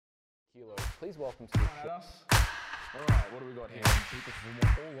Please welcome to the At us. All right, what do we got here? People from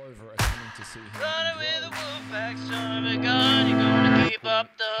all over are coming to see him. Running with a wolf pack, son of a gun, you're gonna keep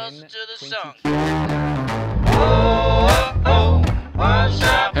up the hustle to the song.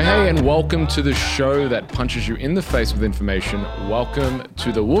 Hey, and welcome to the show that punches you in the face with information. Welcome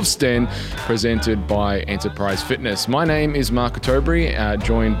to the Wolf's Den, presented by Enterprise Fitness. My name is Mark Otobri,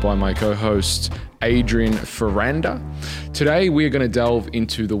 joined by my co-host Adrian Ferranda. Today we are going to delve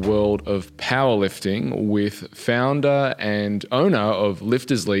into the world of powerlifting with founder and owner of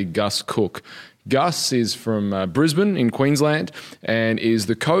Lifters League, Gus Cook. Gus is from Brisbane in Queensland and is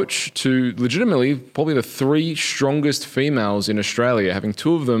the coach to legitimately probably the three strongest females in Australia, having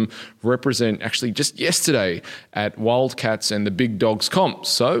two of them represent actually just yesterday at Wildcats and the Big Dogs comp.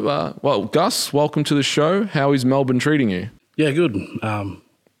 So, Gus, welcome to the show. How is Melbourne treating you? Yeah, good.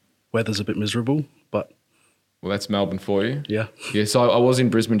 Weather's a bit miserable, but... Well, that's Melbourne for you. Yeah. Yeah, so I was in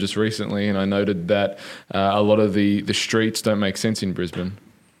Brisbane just recently and I noted that a lot of the streets don't make sense in Brisbane.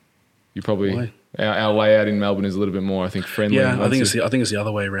 You probably... Our layout in Melbourne is a little bit more, I think, friendly. Yeah, I think it's the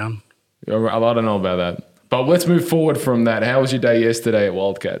other way around. I don't know about that. But let's move forward from that. How was your day yesterday at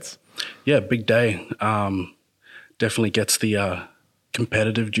Wildcats? Yeah, big day. Definitely gets the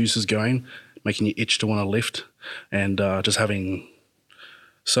competitive juices going, making you itch to want to lift, and just having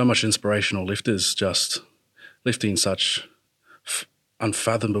so much inspirational lifters just lifting such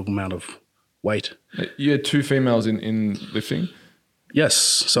unfathomable amount of weight. You had two females in lifting? Yes.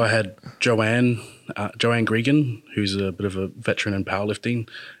 So I had Joanne Gregan, who's a bit of a veteran in powerlifting,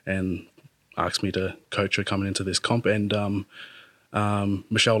 and asked me to coach her coming into this comp, and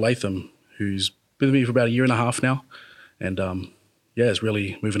Michelle Latham, who's been with me for about a year and a half now, and is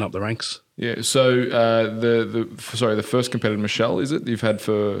really moving up the ranks. Yeah. So the first competitor, Michelle, is it? You've had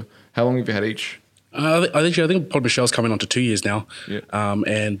for how long have you had each? I think probably Michelle's coming on to 2 years now. Yeah.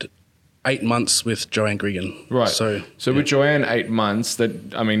 And 8 months with Joanne Gregan. Right. So with Joanne, 8 months.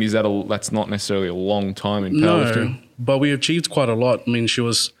 That's not necessarily a long time in powerlifting? No, but we achieved quite a lot. I mean, she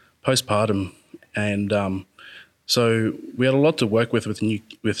was postpartum, and so we had a lot to work with.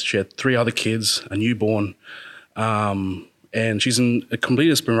 She had 3 other kids, a newborn, and she's a complete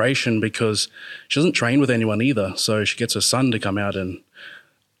inspiration because she doesn't train with anyone either. So she gets her son to come out and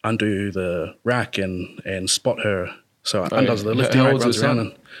undo the rack and spot her. So undoes the lifting rack, runs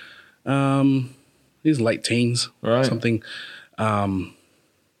around. He's late teens, right? Something. So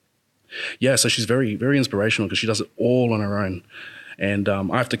she's very, very inspirational because she does it all on her own. And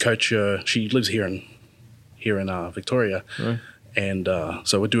I have to coach her. She lives here in Victoria, right. And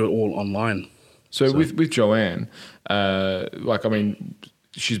so we do it all online. So with Joanne,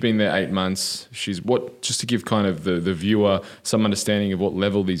 she's been there 8 months. Just to give kind of the viewer some understanding of what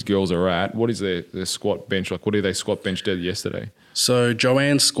level these girls are at, what is their squat bench like? What did they squat bench did yesterday? So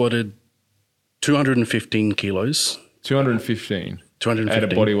Joanne squatted 215 kilos. 215? 215.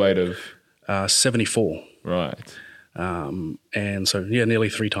 At a body weight of? 74. Right. And so, nearly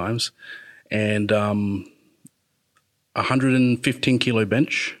 3 times. And 115 kilo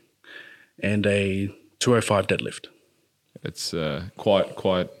bench and a 205 deadlift. It's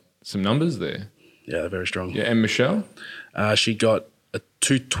quite some numbers there. Yeah, they're very strong. Yeah, and Michelle? She got a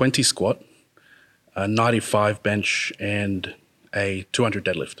 220 squat, a 95 bench, and a 200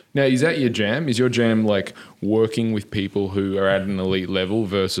 deadlift. Now, is that your jam? Is your jam like working with people who are at an elite level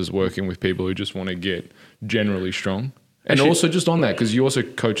versus working with people who just want to get generally strong? And also just on that, because you also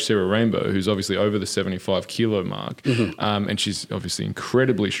coach Sarah Rainbow, who's obviously over the 75 kilo mark, and she's obviously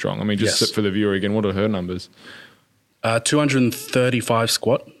incredibly strong. I mean, for the viewer again, what are her numbers? 240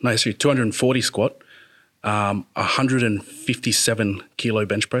 squat, 157 kilo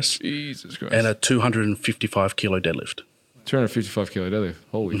bench press. Jesus Christ. And a 255 kilo deadlift. 255 kilo deadlift.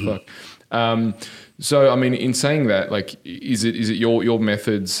 Holy fuck. So, I mean, in saying that, like, is it your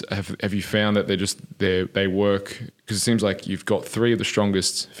methods, have you found that they work? Because it seems like you've got 3 of the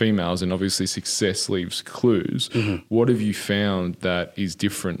strongest females and obviously success leaves clues. What have you found that is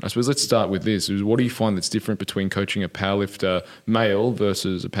different? I suppose let's start with this. What do you find that's different between coaching a powerlifter male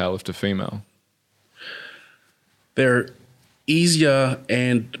versus a powerlifter female? They're easier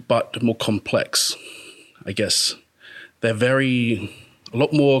but more complex, I guess. They're a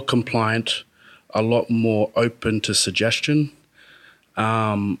lot more compliant, a lot more open to suggestion,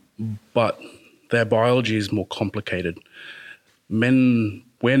 but their biology is more complicated. Men,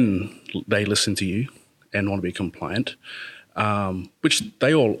 when they listen to you and want to be compliant, which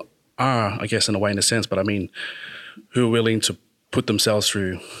they all are, I guess, in a sense, but I mean, who are willing to put themselves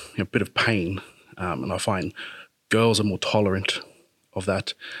through a bit of pain, and I find girls are more tolerant of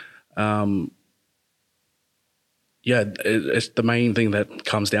that. it's the main thing that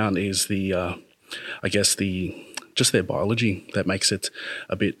comes down is just their biology that makes it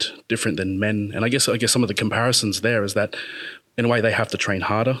a bit different than men. And I guess some of the comparisons there is that in a way they have to train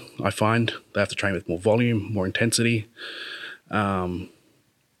harder. I find they have to train with more volume, more intensity,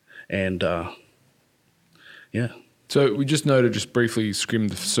 yeah. So we just noted, just briefly skimmed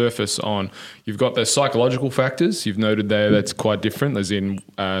the surface on, you've got the psychological factors. You've noted there that's quite different, as in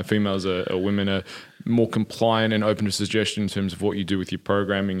females or women are more compliant and open to suggestion in terms of what you do with your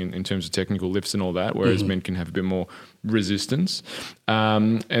programming in terms of technical lifts and all that, whereas men can have a bit more resistance.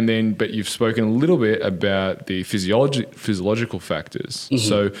 But you've spoken a little bit about the physiological factors.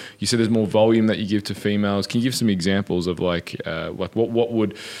 So you said there's more volume that you give to females. Can you give some examples of like what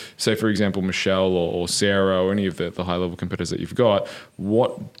would, say for example, Michelle or Sarah or any of the high level competitors that you've got,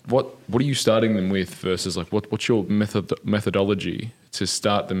 what are you starting them with versus like what's your methodology to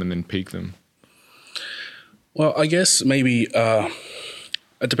start them and then peak them? Well, I guess maybe it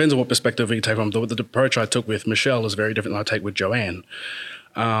depends on what perspective you take from. The approach I took with Michelle is very different than I take with Joanne.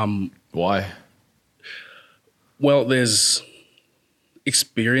 Why? Well, there's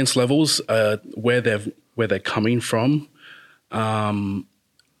experience levels where they're coming from.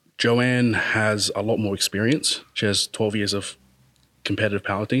 Joanne has a lot more experience. She has 12 years of competitive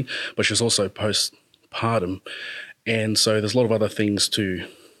powerlifting, but she's also postpartum, and so there's a lot of other things too.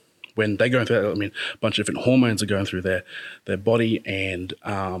 When they go through that, I mean, a bunch of different hormones are going through their body, and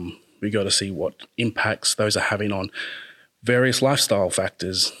we got to see what impacts those are having on various lifestyle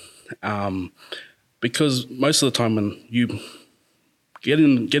factors. Because most of the time when you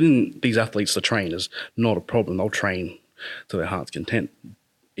getting these athletes to train is not a problem. They'll train to their heart's content.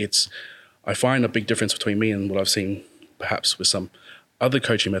 I find a big difference between me and what I've seen perhaps with some other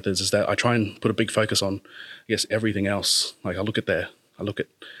coaching methods is that I try and put a big focus on, I guess, everything else. Like I look at their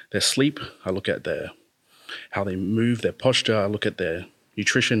sleep, I look at how they move, their posture, I look at their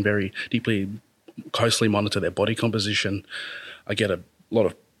nutrition, very deeply, closely monitor their body composition. I get a lot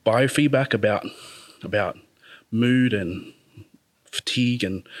of biofeedback about mood and fatigue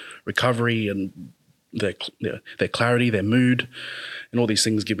and recovery and their clarity, their mood, and all these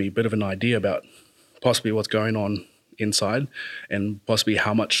things give me a bit of an idea about possibly what's going on inside and possibly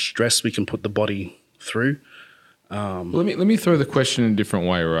how much stress we can put the body through. Let me throw the question in a different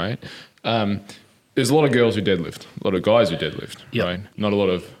way, right? There's a lot of girls who deadlift, a lot of guys who deadlift, right? Not a lot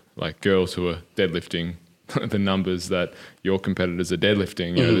of like girls who are deadlifting the numbers that your competitors are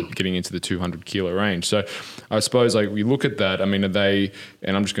deadlifting, getting into the 200 kilo range. So I suppose like we look at that, I mean, are they,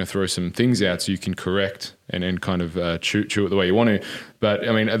 and I'm just going to throw some things out so you can correct and then kind of chew it the way you want to. But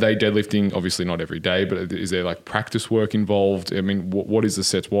I mean, are they deadlifting? Obviously not every day, but is there like practice work involved? I mean, what is the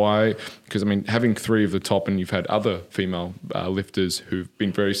sets? Why? Because I mean, having three of the top, and you've had other female lifters who've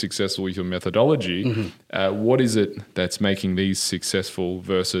been very successful with your methodology. What is it that's making these successful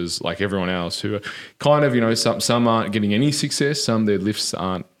versus like everyone else who are kind of, some aren't getting any success, some their lifts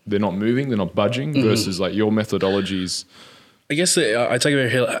they're not moving, they're not budging versus like your methodologies. I guess I take a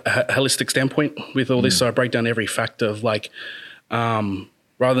very holistic standpoint with all this. So I break down every factor of like,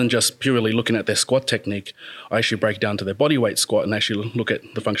 rather than just purely looking at their squat technique, I actually break down to their body weight squat and actually look at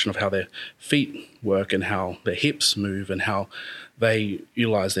the function of how their feet work and how their hips move and how they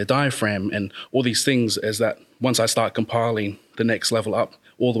utilize their diaphragm and all these things. As that once I start compiling the next level up,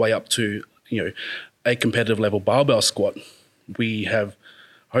 all the way up to, a competitive level barbell squat, we have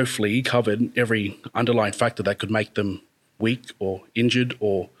hopefully covered every underlying factor that could make them weak or injured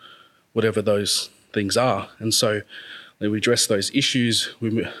or whatever those things are. And so we address those issues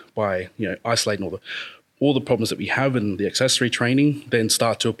by isolating all the problems that we have in the accessory training, then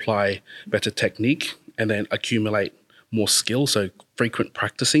start to apply better technique and then accumulate more skill, so frequent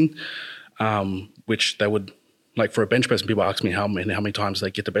practicing, which they would, like for a bench press, and people ask me how many times they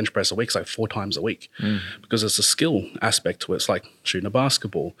get to bench press a week. It's like 4 times a week because it's a skill aspect to it. It's like shooting a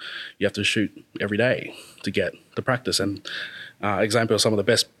basketball. You have to shoot every day to get the practice. And example of some of the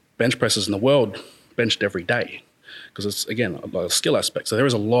best bench presses in the world benched every day because it's, again, a lot of skill aspect. So there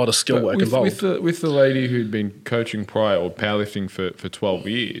is a lot of skill work involved. With the lady who'd been coaching prior or powerlifting for 12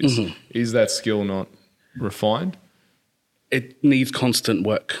 years, is that skill not refined? It needs constant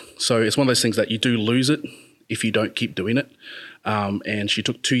work. So it's one of those things that you do lose it if you don't keep doing it. And she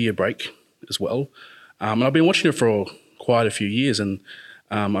took 2-year break as well. And I've been watching her for quite a few years, and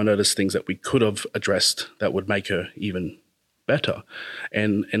I noticed things that we could have addressed that would make her even better.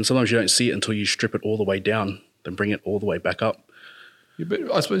 And sometimes you don't see it until you strip it all the way down, then bring it all the way back up. Yeah,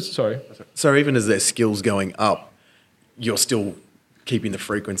 but I suppose, sorry. So even as their skills going up, you're still keeping the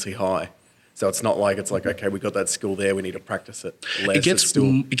frequency high. So it's not like okay, we got that skill there, we need to practice it less.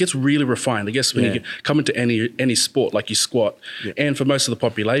 It gets really refined. I guess when you come into any sport, like you squat, and for most of the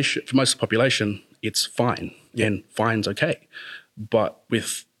population, it's fine, and fine's okay. But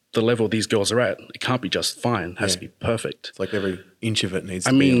with the level these girls are at, it can't be just fine. It has to be perfect. It's like every inch of it needs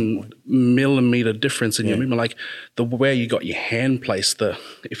to be on point. Millimeter difference in your movement, like the way you got your hand placed.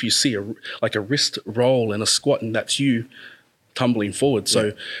 If you see a wrist roll in a squat, and that's you tumbling forward.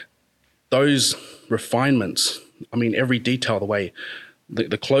 So those refinements, I mean, every detail, the way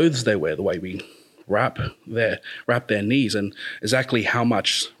the clothes they wear, the way we wrap their knees, and exactly how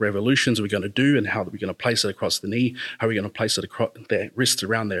much revolutions are we going to do, and how are we going to place it across the knee, how are we going to place it across their wrists,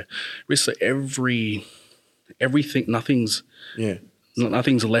 around their wrists. So everything, nothing's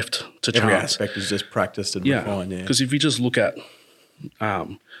left to chance. Every aspect is just practiced and refined. Because if you just look at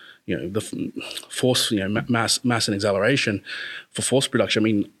the force, mass and acceleration for force production, I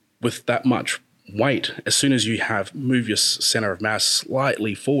mean, with that much weight, as soon as you move your center of mass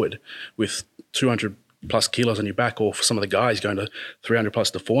slightly forward with 200 plus kilos on your back, or for some of the guys going to 300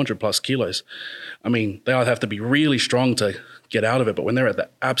 plus to 400 plus kilos, I mean, they either have to be really strong to get out of it, but when they're at the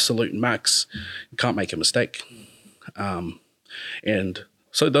absolute max, you can't make a mistake. And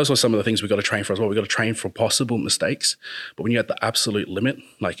so those are some of the things we've got to train for as well. We've got to train for possible mistakes, but when you're at the absolute limit,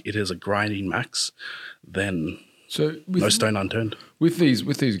 like it is a grinding max, then no stone unturned. With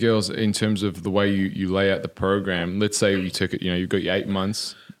these girls, in terms of the way you lay out the program, let's say you took it, you've got your 8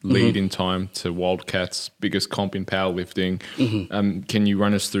 months lead in time to Wildcats, biggest comp in powerlifting. Can you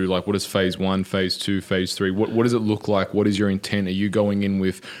run us through, like, what is phase 1, phase 2, phase 3? What does it look like? What is your intent? Are you going in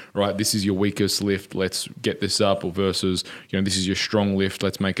with, right, this is your weakest lift, let's get this up, or versus, this is your strong lift,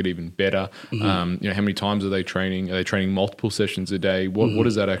 let's make it even better? How many times are they training? Are they training multiple sessions a day? What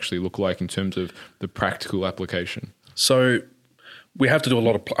does that actually look like in terms of the practical application? So I have to do a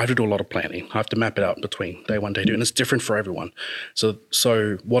lot of planning. I have to map it out between day 1, day 2, and it's different for everyone. So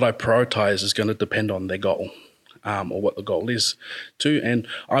what I prioritize is going to depend on their goal, or what the goal is too. And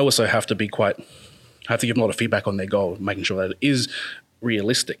I also have to give them a lot of feedback on their goal, making sure that it is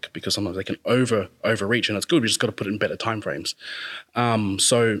realistic, because sometimes they can overreach, and it's good. We just got to put it in better timeframes.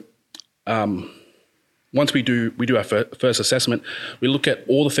 Once we do our first assessment, we look at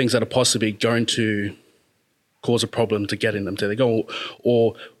all the things that are possibly going to cause a problem to getting them to their goal,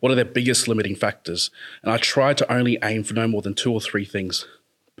 or what are their biggest limiting factors. And I try to only aim for no more than 2 or 3 things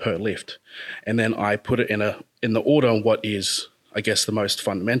per lift. And then I put it in the order on what is, I guess, the most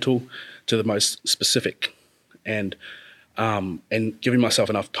fundamental to the most specific, and giving myself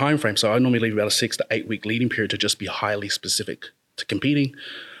enough time frame. So I normally leave about a 6 to 8 week leading period to just be highly specific to competing.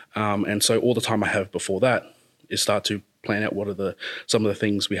 And so all the time I have before that is start to plan out what are some of the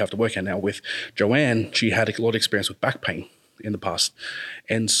things we have to work on. Now with Joanne, she had a lot of experience with back pain in the past,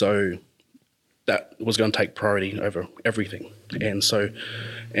 and so that was going to take priority over everything. And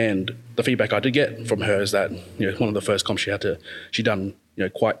the feedback I did get from her is that one of the first comps she done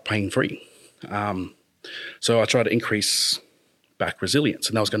quite pain free. So I tried to increase back resilience,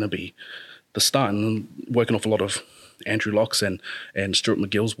 and that was going to be the start. And working off a lot of Andrew Locke's and Stuart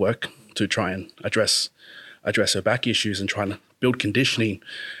McGill's work to try and address her back issues and trying to build conditioning,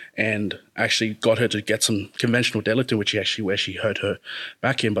 and actually got her to get some conventional deadlifting, where she hurt her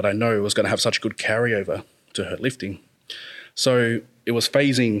back in, but I know it was going to have such good carryover to her lifting. So it was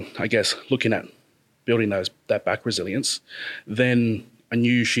phasing, I guess, looking at building that back resilience. Then I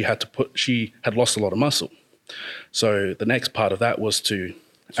knew she had lost a lot of muscle. So the next part of that was to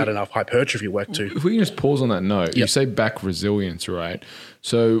add enough hypertrophy work to. If we can just pause on that note, you say back resilience, right?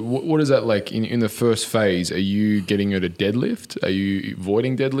 So what is that like in the first phase? Are you getting her to deadlift? Are you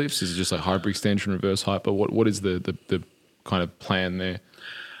avoiding deadlifts? Is it just like hyperextension, reverse hyper? What is the kind of plan there?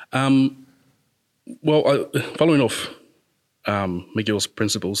 Following off McGill's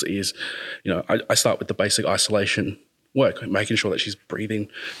principles is, I start with the basic isolation work, making sure that she's breathing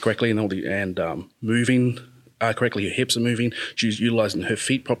correctly and moving correctly, her hips are moving, she's utilizing her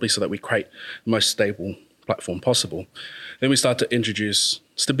feet properly so that we create the most stable platform possible. Then we start to introduce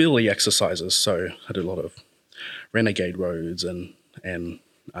stability exercises. So I do a lot of renegade roads and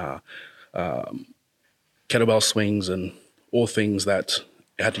kettlebell swings, and all things that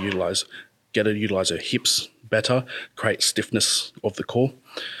had to get her to utilize her hips better, create stiffness of the core.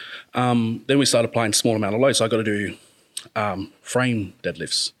 Then we start applying small amount of load. So I got to do frame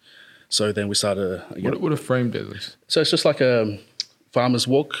deadlifts. So then we started. What are frame deadlifts? So it's just like a farmer's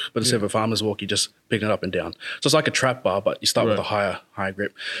walk, but instead of a farmer's walk, you just pick it up and down. So it's like a trap bar, but you start with a higher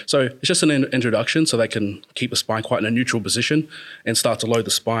grip. So it's just an introduction, so they can keep the spine quite in a neutral position and start to load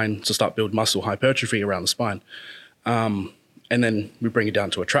the spine to start build muscle hypertrophy around the spine. And and then we bring it down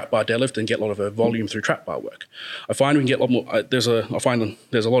to a trap bar deadlift and get a lot of her volume through trap bar work. I find we can get a lot more. I find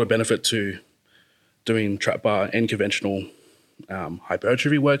there's a lot of benefit to doing trap bar and conventional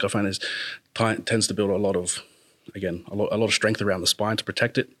hypertrophy work. I find it tends to build a lot of strength around the spine to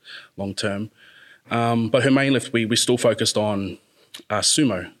protect it long term. But her main lift, we still focused on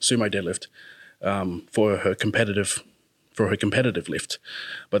sumo deadlift for her competitive lift.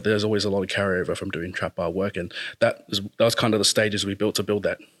 But there's always a lot of carryover from doing trap bar work, and that was kind of the stages we built to build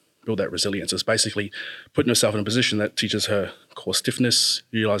that resilience. It's basically putting herself in a position that teaches her core stiffness,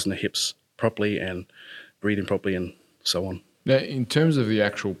 utilizing the hips properly and breathing properly and so on. Now, in terms of the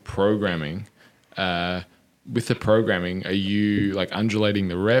actual programming, with the programming, are you like undulating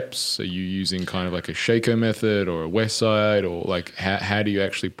the reps? Are you using kind of like a Shaker method or a West Side, or like how do you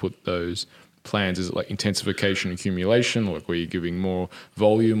actually put those plans? Is it like intensification, accumulation, like where you're giving more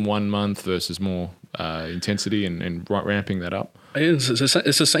volume 1 month versus more intensity and ramping that up? It's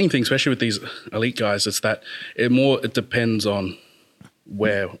the same thing, especially with these elite guys. It's that it depends on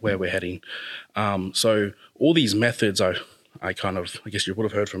where we're heading. So all these methods I guess you would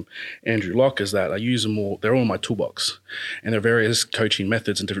have heard from Andrew Locke, is that I use them all. They're all in my toolbox, and there are various coaching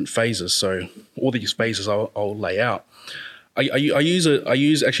methods in different phases. So all these phases I'll lay out. I use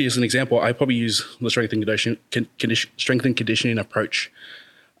actually as an example, I probably use the strength and conditioning approach,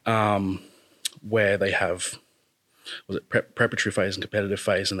 where they have preparatory phase and competitive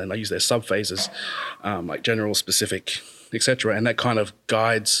phase, and then I use their sub phases, like general, specific, etc. And that kind of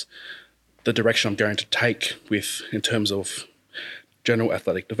guides the direction I'm going to take in terms of general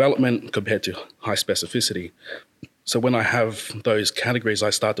athletic development compared to high specificity. So when I have those categories,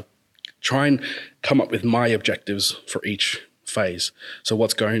 I start to try and come up with my objectives for each phase. So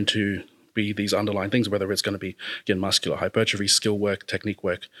what's going to be these underlying things, whether it's going to be, again, muscular hypertrophy, skill work, technique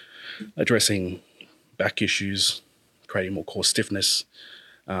work, addressing back issues, creating more core stiffness.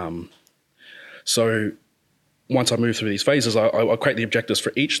 So once I move through these phases, I'll create the objectives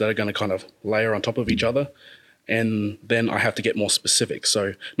for each that are going to kind of layer on top of each other. And then I have to get more specific.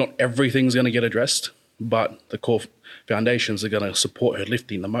 So not everything's going to get addressed, but the core foundations are going to support her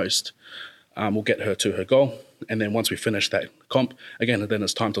lifting the most. Will get her to her goal. And then once we finish that comp, again, then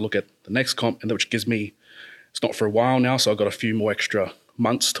it's time to look at the next comp, and which gives me, it's not for a while now, so I've got a few more extra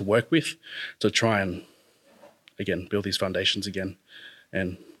months to work with to try and, again, build these foundations again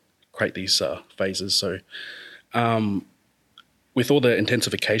and create these phases. So with all the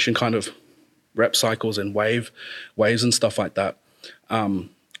intensification kind of rep cycles and waves and stuff like that, I'm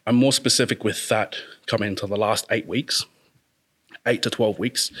more specific with that coming into the last 8 to 12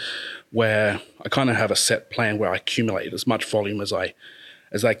 weeks, where I kind of have a set plan where I accumulate as much volume as I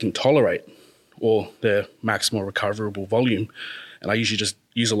can tolerate, or their maximal recoverable volume. And I usually just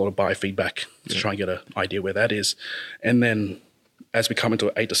use a lot of biofeedback to try and get an idea where that is. And then as we come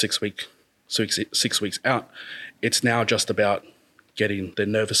into 8 to 6 weeks out, it's now just about getting their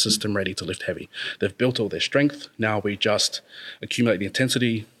nervous system ready to lift heavy. They've built all their strength. Now we just accumulate the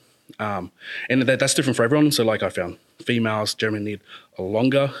intensity. And that's different for everyone. So like I found, females generally need a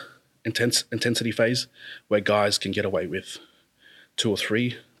longer intensity phase, where guys can get away with 2 or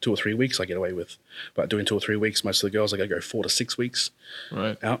 3 weeks. I get away with about doing 2 or 3 weeks. Most of the girls, I go 4 to 6 weeks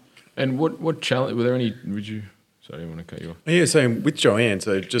out. And what challenge, were there any, sorry, I want to cut you off. Yeah, so with Joanne,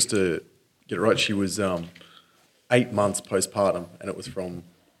 so just to get it right, she was 8 months postpartum, and it was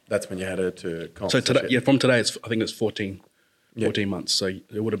that's when you had her to comp. So today, from today, I think it's 14 months. So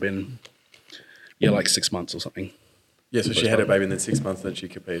it would have been, like 6 months or something. Yeah, so she had her baby and then 6 months, and then she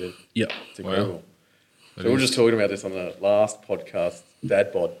competed. Yeah. It's incredible. Wow. So we were just talking about this on the last podcast,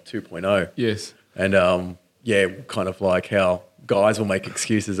 Dad Bod 2.0. Yes. And kind of like how guys will make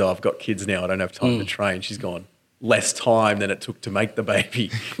excuses. Oh, I've got kids now, I don't have time to train. She's gone less time than it took to make the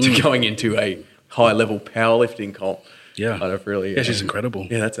baby to going into a high-level powerlifting comp. Yeah. Kind of really. Yeah, she's incredible.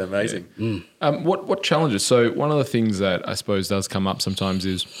 Yeah, that's amazing. Yeah. What challenges? So one of the things that I suppose does come up sometimes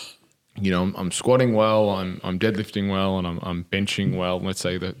is, I'm squatting well, I'm deadlifting well, and I'm benching well, let's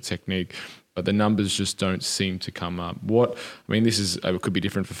say the technique, but the numbers just don't seem to come up. It could be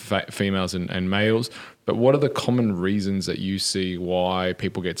different for females and males, but what are the common reasons that you see why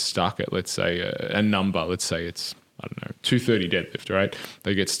people get stuck at, let's say, a number? Let's say it's, 230 deadlift, right?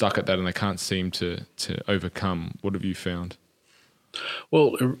 They get stuck at that and they can't seem to overcome. What have you found?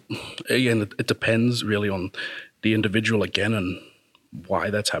 Well, again, it depends really on the individual again and why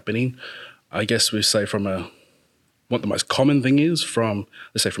that's happening. I guess we say what the most common thing is from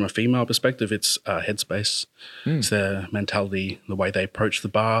a female perspective, it's headspace. It's their mentality, the way they approach the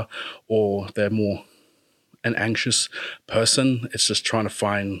bar, or they're more an anxious person. It's just trying to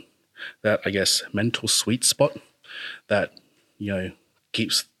find that, I guess, mental sweet spot that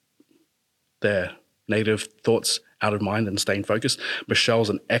keeps their negative thoughts out of mind and staying focused. Michelle's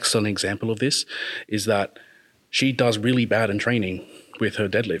an excellent example of this, is that she does really bad in training with her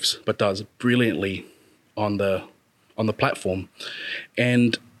deadlifts, but does brilliantly on the platform.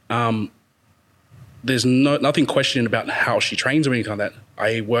 And there's nothing questioning about how she trains or anything like that.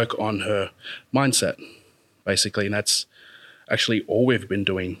 I work on her mindset, basically, and that's actually all we've been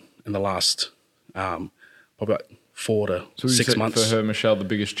doing in the last probably about 4 to 6 months. For her, Michelle, the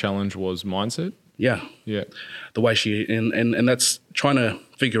biggest challenge was mindset? Yeah. The way she, and that's trying to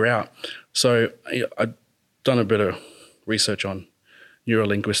figure out. So I've done a bit of research on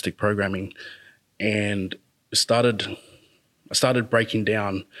neuro-linguistic programming, and I started breaking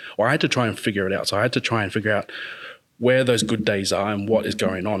down, or I had to try and figure it out. So I had to try and figure out where those good days are and what is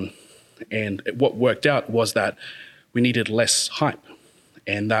going on. And what worked out was that we needed less hype,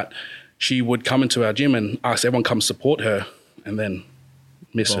 and that she would come into our gym and ask everyone come support her and then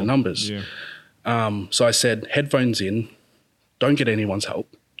miss her numbers. Yeah. So I said, headphones in, don't get anyone's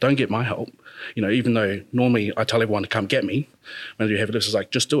help, don't get my help. Even though normally I tell everyone to come get me when I do heavy lifts, it's like,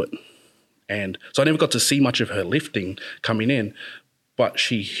 just do it. And so I never got to see much of her lifting coming in, but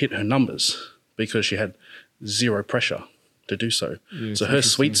she hit her numbers because she had zero pressure to do so. Yeah, so her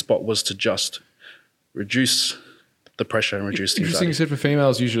sweet spot was to just reduce the pressure and reduce the anxiety. Interesting. You said for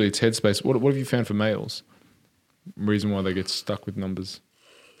females, usually it's headspace. What have you found for males? Reason why they get stuck with numbers?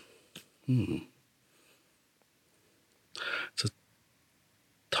 It's a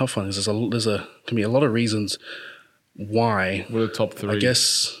tough one. There's can be a lot of reasons why. What are the top 3? I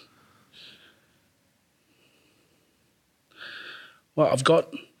guess. Well, I've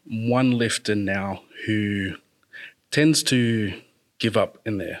got one lifter now who tends to give up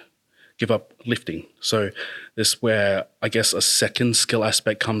lifting. So this is where I guess a second skill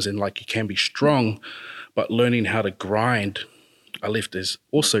aspect comes in. Like, you can be strong, but learning how to grind a lift is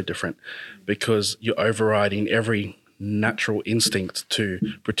also different, because you're overriding every natural instinct to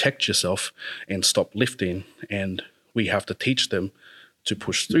protect yourself and stop lifting. And we have to teach them to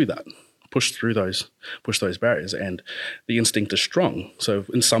push through that, push those barriers. And the instinct is strong. So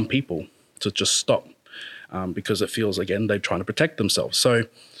in some people, to just stop because it feels, again, they're trying to protect themselves. So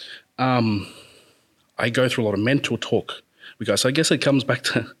I go through a lot of mental talk. So I guess it comes back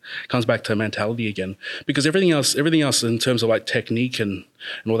to mentality again, because everything else in terms of like technique and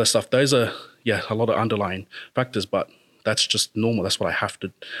all that stuff, those are a lot of underlying factors, but that's just normal. That's what I have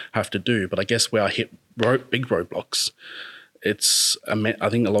to do. But I guess where I hit big roadblocks, it's I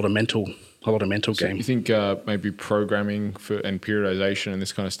think a lot of mental game. You think maybe programming and periodization and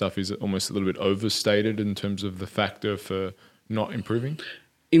this kind of stuff is almost a little bit overstated in terms of the factor for not improving?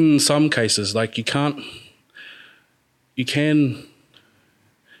 In some cases, like you can,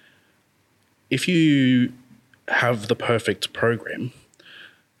 if you have the perfect program,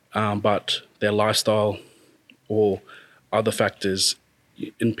 but their lifestyle or other factors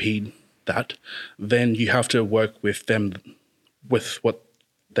impede that, then you have to work with them with what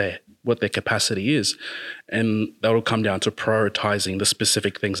their capacity is. And that will come down to prioritizing the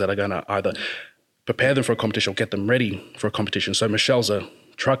specific things that are going to either prepare them for a competition or get them ready for a competition. So Michelle's a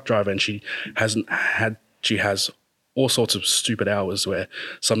truck driver, and she has all sorts of stupid hours where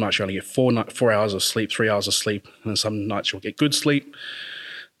some nights you only get 4 hours of sleep, 3 hours of sleep, and some nights you'll get good sleep.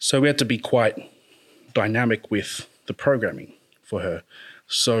 So we had to be quite dynamic with the programming for her.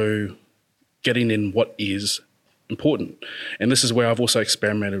 So getting in what is important. And this is where I've also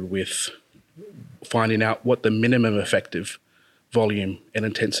experimented with finding out what the minimum effective volume and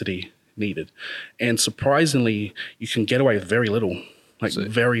intensity needed. And surprisingly, you can get away with very little.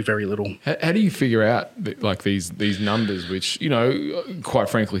 Very, very little. How do you figure out these numbers, which, quite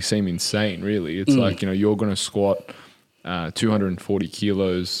frankly seem insane, really? It's like, you're going to squat 240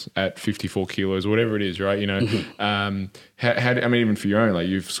 kilos at 54 kilos, whatever it is, right? Even for your own, like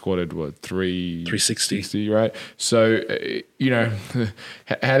you've squatted, 360, right? So,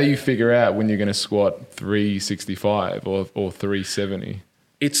 how do you figure out when you're going to squat 365 or 370?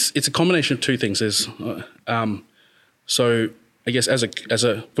 It's a combination of two things. There's, so I guess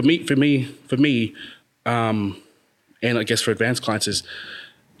for me, and I guess for advanced clients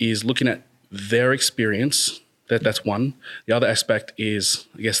is looking at their experience. That's one. The other aspect is,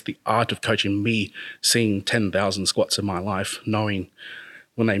 I guess, the art of coaching, me seeing 10,000 squats in my life, knowing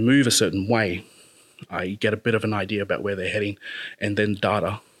when they move a certain way, I get a bit of an idea about where they're heading, and then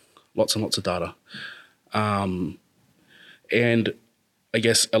data, lots and lots of data. And I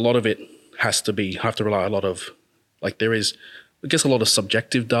guess a lot of it have to rely a lot of, there is, I guess, a lot of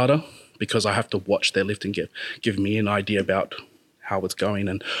subjective data, because I have to watch their lift and give me an idea about how it's going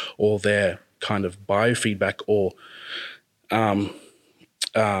and all their kind of biofeedback or or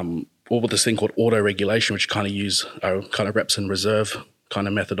with this thing called auto regulation, which kind of use kind of reps and reserve kind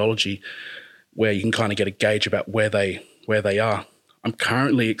of methodology, where you can kind of get a gauge about where they are. I'm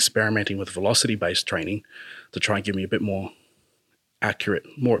currently experimenting with velocity-based training to try and give me a bit more accurate,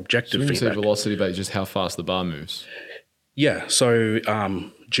 more objective When you say feedback. velocity based, just how fast the bar moves. Yeah, so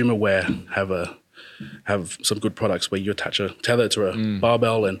GymAware have some good products where you attach a tether to a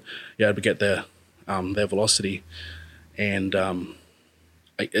barbell and you're able to get their velocity. And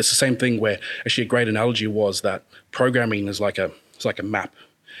it's the same thing where actually a great analogy was that programming is like a map.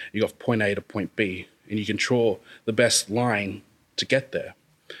 You got point A to point B, and you can draw the best line to get there.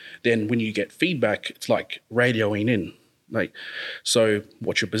 Then when you get feedback, it's like radioing in. So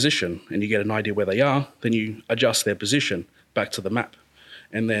what's your position? And you get an idea where they are, then you adjust their position back to the map.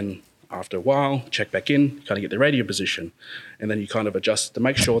 And then after a while, check back in, kind of get the radio position. And then you kind of adjust to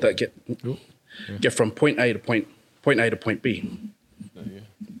make sure that get from point A to point B.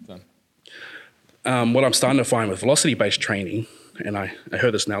 Done. What I'm starting to find with velocity-based training, and I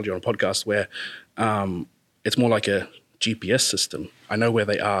heard this analogy on a podcast where it's more like a GPS system. I know where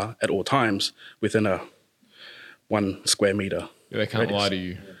they are at all times within a 1 square meter. Yeah, they can't radius. lie to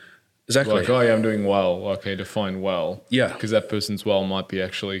you. Exactly. Like, oh yeah, I'm doing well. Okay, define well. Yeah. Because that person's well might be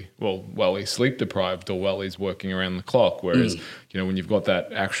actually, well, he's sleep deprived or well, he's working around the clock. Whereas, when you've got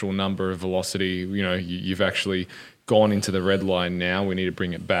that actual number of velocity, you've actually gone into the red line now. We need to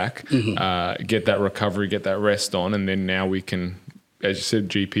bring it back, get that recovery, get that rest on. And then now we can, as you said,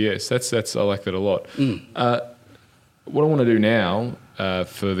 GPS. That's I like that a lot. What I want to do now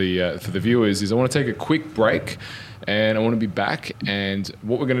for the viewers is I want to take a quick break and I want to be back. And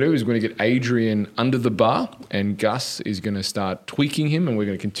what we're going to do is we're going to get Adrian under the bar and Gus is going to start tweaking him and we're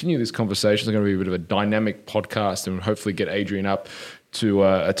going to continue this conversation. It's going to be a bit of a dynamic podcast and hopefully get Adrian up to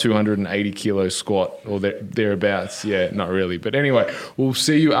a 280 kilo squat or thereabouts. Yeah, not really. But anyway, we'll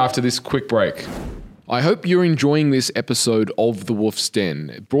see you after this quick break. I hope you're enjoying this episode of The Wolf's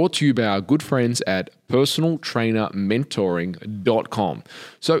Den, brought to you by our good friends at personaltrainermentoring.com.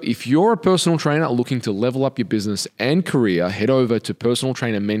 So if you're a personal trainer looking to level up your business and career, head over to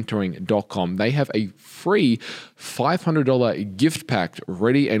personaltrainermentoring.com. They have a free $500 gift pack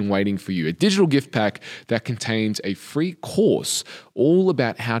ready and waiting for you. A digital gift pack that contains a free course all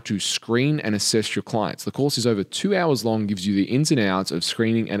about how to screen and assess your clients. The course is over 2 hours long, gives you the ins and outs of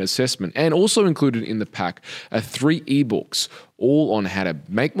screening and assessment, and also included in the pack are 3 ebooks, all on how to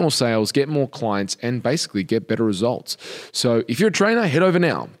make more sales, get more clients, and basically get better results. So if you're a trainer, head over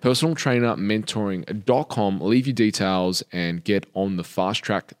now, personaltrainermentoring.com, leave your details, and get on the fast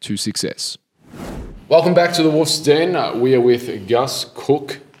track to success. Welcome back to the Wolf's Den. We are with Gus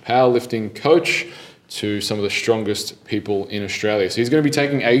Cook, powerlifting coach to some of the strongest people in Australia. So he's going to be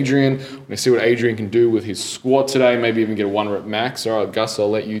taking Adrian. We're going to see what Adrian can do with his squat today, maybe even get a 1 rep max. All right, Gus, I'll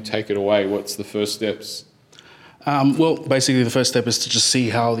let you take it away. What's the first steps? Well, basically the first step is to just see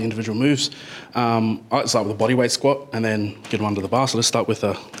how the individual moves. I start with a bodyweight squat and then get them under the bar. So let's start with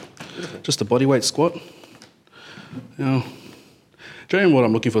just a bodyweight squat. Generally what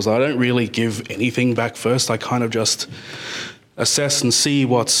I'm looking for is I don't really give anything back first. I kind of just assess and see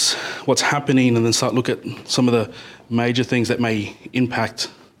what's happening and then start look at some of the major things that may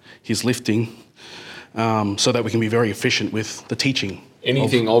impact his lifting so that we can be very efficient with the teaching.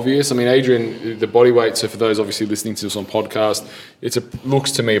 Anything obvious? I mean, Adrian, the body weight, so for those obviously listening to this on podcast, looks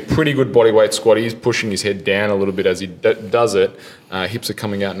to me a pretty good body weight squat. He's pushing his head down a little bit as he does it. Hips are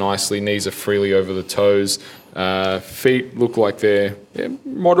coming out nicely. Knees are freely over the toes. Feet look like they're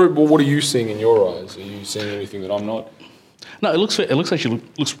moderate. Well, what are you seeing in your eyes? Are you seeing anything that I'm not? No, it looks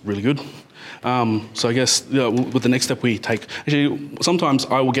really good. So I guess with the next step we take, actually sometimes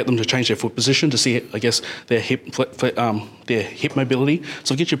I will get them to change their foot position to see, I guess, their hip mobility.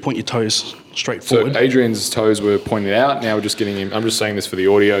 So get you to point your toes straight forward. So Adrian's toes were pointed out. Now we're just getting him. I'm just saying this for the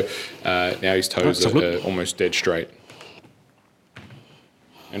audio. Now his toes are almost dead straight.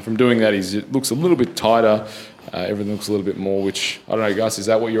 And from doing that, it looks a little bit tighter. Everything looks a little bit more, which, I don't know, Gus, is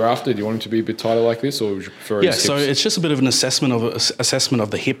that what you're after? Do you want him to be a bit tighter like this, or would you prefer his hips? So it's just a bit of an assessment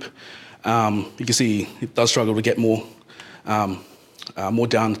of the hip. You can see it does struggle to get more down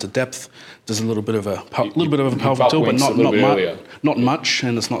to depth. There's a little bit of a powerful tilt, but not much,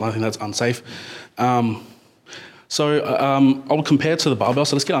 and it's not nothing that's unsafe. I'll compare to the barbell.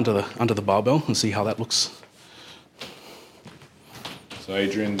 So let's get under the barbell and see how that looks. So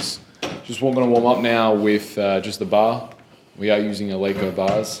Adrian's just going to warm up now with just the bar. We are using Eleiko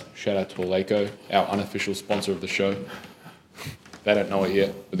bars. Shout out to Eleiko, our unofficial sponsor of the show. They don't know it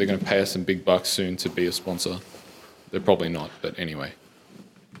yet, but they're going to pay us some big bucks soon to be a sponsor. They're probably not, but anyway.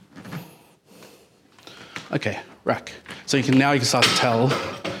 Okay, rack. So you can start to tell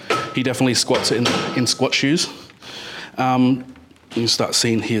he definitely squats in squat shoes. You start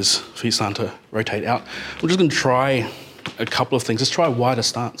seeing his feet starting to rotate out. We're just going to try a couple of things. Let's try a wider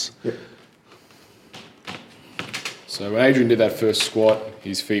stance. Yep. So when Adrian did that first squat,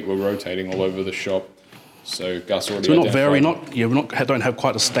 his feet were rotating all over the shop. So Gus already So we're don't have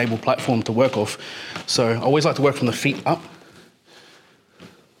quite a stable platform to work off. So I always like to work from the feet up.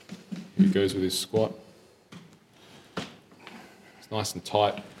 He goes with his squat. It's nice and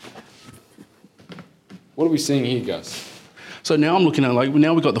tight. What are we seeing here, Gus? So now I'm looking at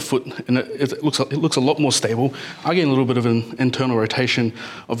now we've got the foot, and it looks a lot more stable. I get a little bit of an internal rotation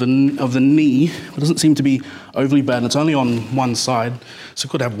of the knee. It doesn't seem to be overly bad. And it's only on one side, so it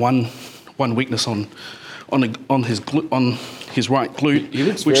could have one weakness on his right glute. He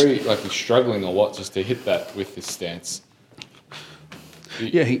looks very like he's struggling a lot just to hit that with this stance.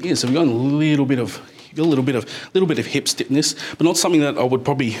 Yeah, he is. So we've got a little bit of hip stiffness, but not something that I would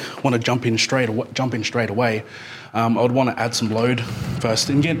probably want to jump in straight away. I would want to add some load first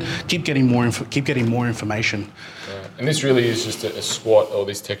and keep getting more information. And this really is just a squat, or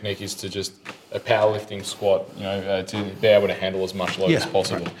this technique is to just a powerlifting squat, to be able to handle as much load as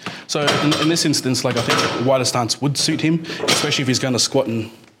possible. Right. So in this instance, I think a wider stance would suit him, especially if he's going to squat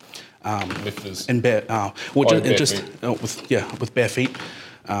and lifters and bare, with bare feet.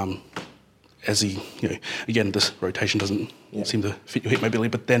 As he, again, this rotation doesn't seem to fit your hip mobility,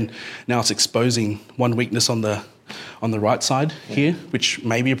 but then now it's exposing one weakness on the right side here, which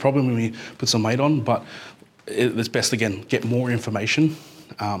may be a problem when we put some weight on, but it's best, again, get more information.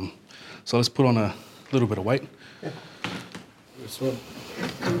 So let's put on a little bit of weight. This one.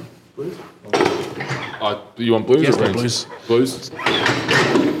 Blues? You want blues? Yes, or blues. Blues.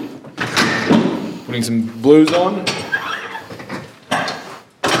 Putting some blues on.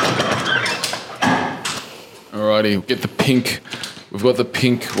 Alrighty, get the pink. We've got the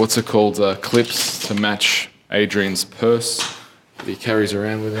pink, clips to match Adrian's purse that he carries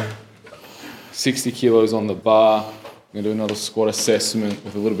around with him. 60 kilos on the bar. We're going to do another squat assessment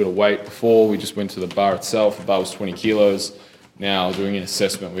with a little bit of weight. Before, we just went to the bar itself. The bar was 20 kilos. Now, doing an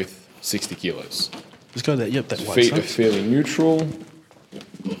assessment with 60 kilos. Let's go there. Yep, that white Feet are side. fairly neutral.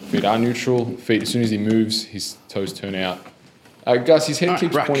 Feet are neutral. Feet, as soon as he moves, his toes turn out. Gus, his head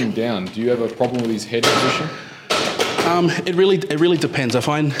keeps rack. pointing down. Do you have a problem with his head position? It really depends. I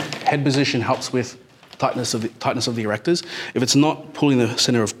find head position helps with tightness of the erectors. If it's not pulling the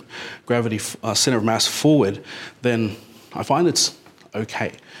center of gravity, center of mass forward, then I find it's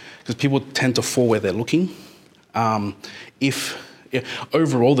okay, because people tend to fall where they're looking.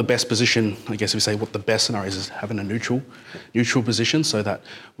 Overall, the best position, I guess if we say what the best scenario is having a neutral position, so that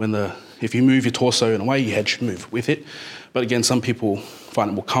if you move your torso in a way, your head should move with it. But again, some people find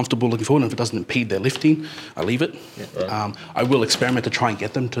it more comfortable looking forward, and if it doesn't impede their lifting, I leave it. Yeah, right. I will experiment to try and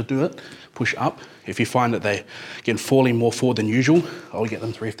get them to do it, push up. If you find that they're, again, falling more forward than usual, I'll get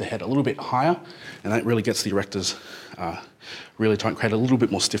them to lift their head a little bit higher, and that really gets the erectors really trying to create a little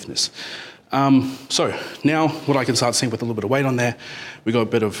bit more stiffness. So now what I can start seeing with a little bit of weight on there, we're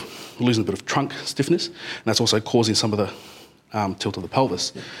losing a bit of trunk stiffness, and that's also causing some of the tilt of the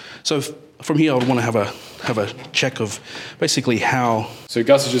pelvis. Yeah. So from here, I would want to have a check of basically how. So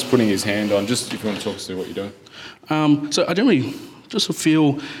Gus is just putting his hand on, just if you want to talk us through what you're doing. So I generally just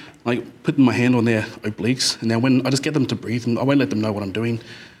feel like putting my hand on their obliques, and now when I just get them to breathe, and I won't let them know what I'm doing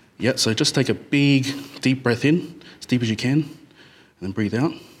yet. So just take a big, deep breath in, as deep as you can, and then breathe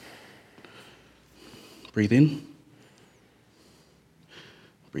out. Breathe in.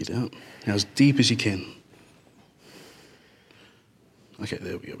 Breathe out. Now as deep as you can. Okay,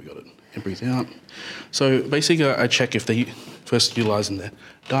 there we go, we got it. And breathe out. So basically I check if they first utilising their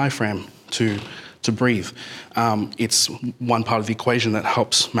diaphragm to breathe. It's one part of the equation that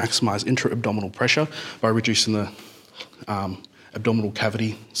helps maximise intra-abdominal pressure by reducing the abdominal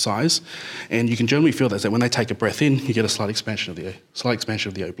cavity size. And you can generally feel that when they take a breath in, you get a slight expansion of the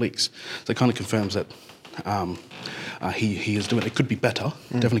obliques. So it kind of confirms that he is doing it. It could be better,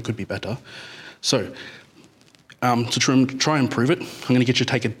 definitely could be better. So to try and prove it, I'm going to get you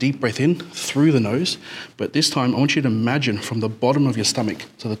to take a deep breath in through the nose, but this time I want you to imagine from the bottom of your stomach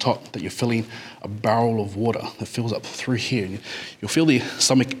to the top that you're filling a barrel of water that fills up through here. You'll feel the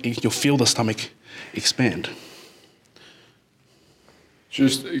stomach expand.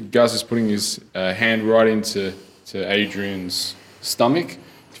 Just Gus is putting his hand right into Adrian's stomach,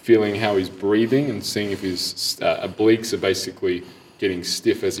 feeling how he's breathing and seeing if his obliques are basically getting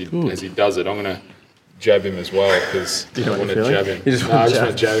stiff as he does it. I'm going to jab him as well because I want to jab him. I just want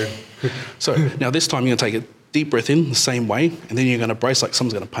to jab him. So now this time you're going to take a deep breath in the same way, and then you're going to brace like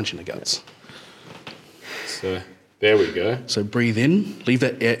someone's going to punch you in the guts. So There we go. So breathe in, leave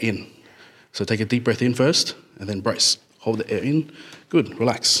that air in. So take a deep breath in first, and then brace. Hold the air in. Good,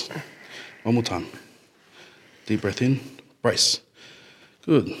 relax. One more time. Deep breath in, brace.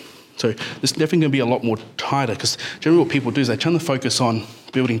 Good. So this definitely going to be a lot more tighter, because generally what people do is they tend to focus on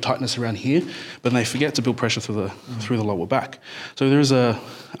building tightness around here, but they forget to build pressure through the lower back. So there is a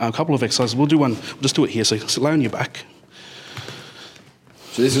couple of exercises. We'll just do it here. So lay on your back.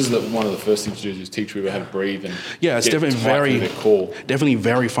 So this is one of the first things to do is teach people how to breathe and Yeah, it's get definitely tight through their core. definitely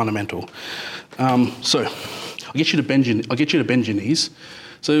very fundamental. So I'll get you to bend your knees.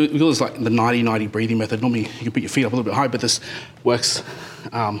 So we call this like the 90-90 breathing method. Normally you can put your feet up a little bit high, but this works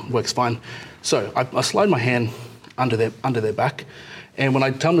fine. So I slide my hand under their back, and when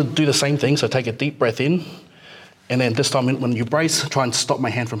I tell them to do the same thing, so take a deep breath in, and then this time when you brace, try and stop my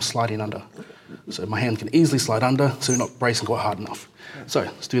hand from sliding under. So my hand can easily slide under, so you're not bracing quite hard enough. So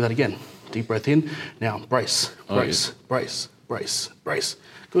let's do that again. Deep breath in. Now brace, brace, brace, brace, brace.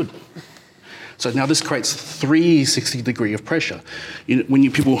 Good. So now this creates 360 degree of pressure.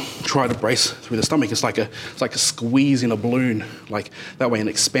 When people try to brace through the stomach, it's like a squeeze in a balloon, like that way, and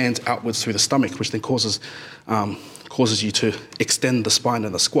expands outwards through the stomach, which then causes you to extend the spine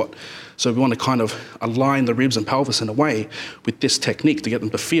in the squat. So we want to kind of align the ribs and pelvis in a way with this technique to get them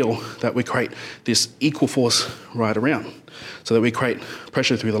to feel that we create this equal force right around, so that we create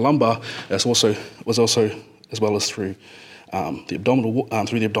pressure through the lumbar, as well as through the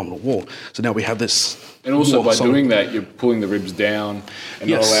abdominal wall. So now we have this. And also by doing that, you're pulling the ribs down and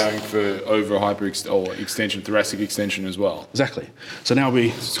not allowing for over or extension, thoracic extension as well. Exactly. So now we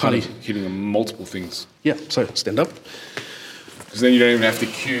It's kind of hitting on multiple things. Yeah. So stand up. Because then you don't even have to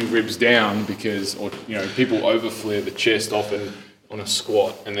cue ribs down people overflare the chest often on a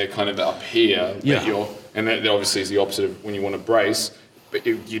squat and they're kind of up here. Yeah. And that obviously is the opposite of when you want to brace. But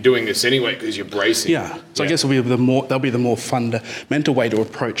you're doing this anyway because you're bracing. Yeah. So I guess that'll be the more fundamental way to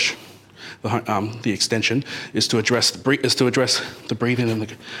approach the extension is to address the breathing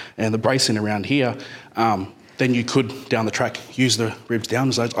and the bracing around here. Then you could down the track use the ribs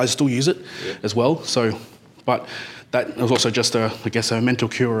down. So I still use it as well. So, but that is also just a mental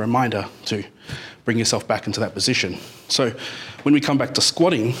cue or reminder to bring yourself back into that position. So when we come back to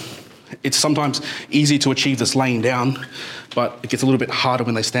squatting, it's sometimes easy to achieve this laying down, but it gets a little bit harder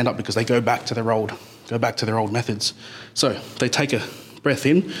when they stand up because they go back to their old methods. So they take a breath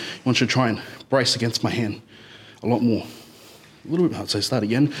in. You want you to try and brace against my hand a lot more. A little bit hard. So start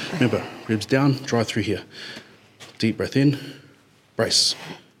again. Remember, ribs down, drive through here. Deep breath in, brace.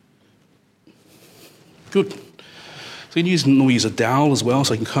 Good. So you can use a dowel as well,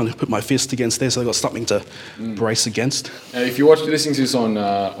 so I can kind of put my fist against there, so I've got something to brace against. If you're listening to this on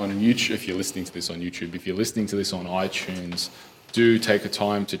YouTube, if you're listening to this on YouTube, if you're listening to this on iTunes, do take a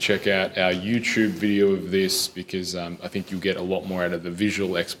time to check out our YouTube video of this, because I think you'll get a lot more out of the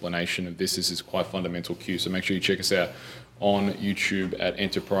visual explanation of this. This is quite fundamental cue, so make sure you check us out on YouTube at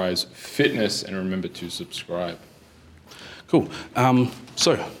Enterprise Fitness, and remember to subscribe. Cool.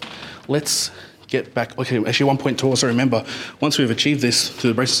 So let's get back. Okay, actually one point to also remember, once we've achieved this to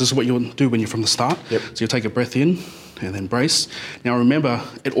the braces, this is what you'll do when you're from the start. Yep. So you'll take a breath in and then brace. Now remember,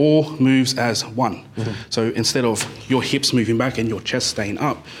 it all moves as one. Mm-hmm. So instead of your hips moving back and your chest staying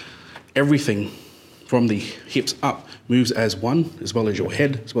up, everything from the hips up moves as one, as well as your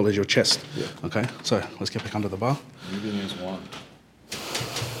head, as well as your chest. Yeah. Okay, so let's get back under the bar. Moving as one.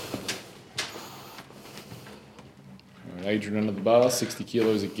 All right, Adrian under the bar, 60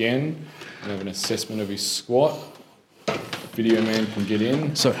 kilos again. We have an assessment of his squat. Video man can get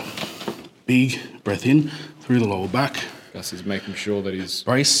in. So, big breath in through the lower back. Gus is making sure that he's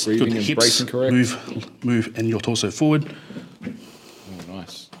brace, breathing good. and Hips, bracing correct. Move and your torso forward. Oh,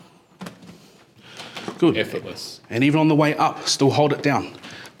 nice. Good. Effortless. And even on the way up, still hold it down.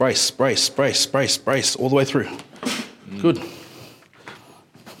 Brace, brace, brace, brace, brace, all the way through. Good.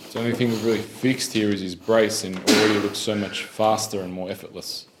 The only thing we've really fixed here is his brace, and already looks so much faster and more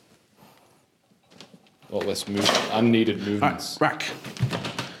effortless. A lot less unneeded movements. All right, rack.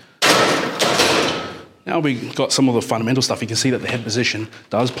 Now we've got some of the fundamental stuff. You can see that the head position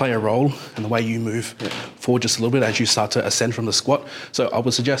does play a role in the way you move forward just a little bit as you start to ascend from the squat. So I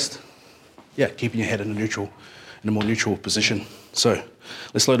would suggest, keeping your head in a more neutral position. So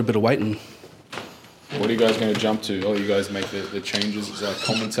let's load a bit of weight and. What are you guys going to jump to? Oh, you guys make the changes as I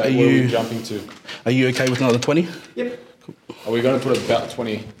commentate. What are we jumping to? Are you okay with another 20? Yep. Cool. Are we going to put about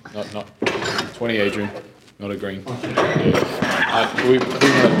 20? Not 20, Adrian. Not a green. Are we putting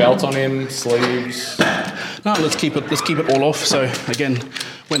a belt on him? Sleeves? No, let's keep it all off. So again,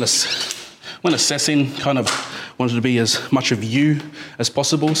 when assessing, kind of wanted to be as much of you as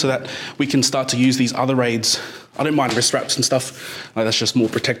possible so that we can start to use these other aids. I don't mind wrist wraps and stuff. That's just more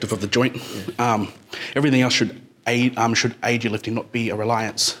protective of the joint. Everything else should aid your lifting, not be a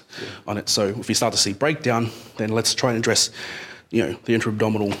reliance on it. So if you start to see breakdown, then let's try and address, the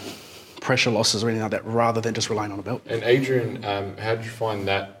intra-abdominal pressure losses or anything like that, rather than just relying on a belt. And Adrian, how did you find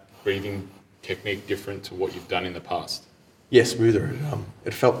that breathing technique different to what you've done in the past? Yeah, smoother.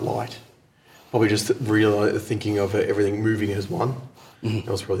 It felt light. Probably just really thinking of everything moving as one. That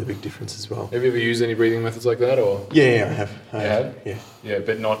was probably a big difference as well. Have you ever used any breathing methods like that, or? Yeah, I have. You have? Yeah. Yeah,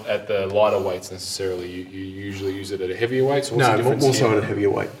 but not at the lighter weights necessarily. You usually use it at a heavier weight. So what's the No, difference more so here? at a heavier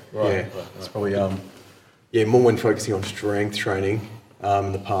weight. Right. It's probably more when focusing on strength training.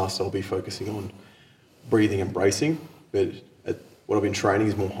 In the past, I'll be focusing on breathing and bracing, but what I've been training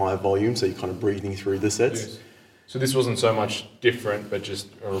is more high volume, so you're kind of breathing through the sets. Yes. So this wasn't so much different, but just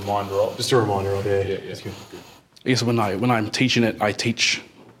a reminder of. Just a reminder of Yeah. That's good. Yes, when I'm teaching it, I teach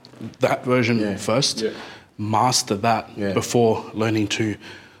that version first, master that before learning to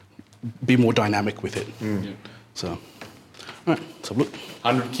be more dynamic with it. Yeah. So, all right, let's have a look.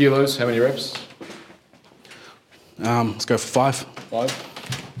 100 kilos, how many reps? Let's go for 5. 5.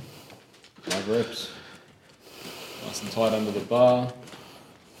 5 reps. Nice and tight under the bar.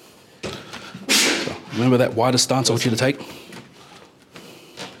 So remember that wider stance I want you to take.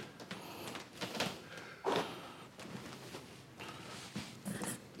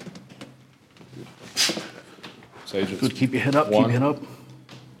 So just Good, keep your head up, 1, keep your head up.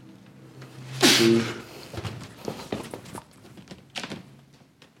 2.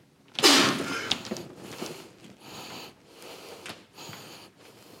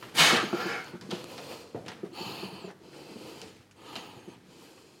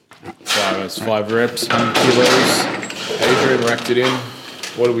 That's 5 reps, 100 kilos. Adrian racked it in.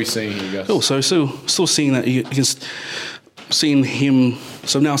 What are we seeing here, guys? Cool, so still seeing that, you can seeing him,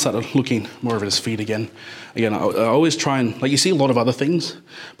 so now I started looking more of at his feet again. Again, I always try and, like you see a lot of other things,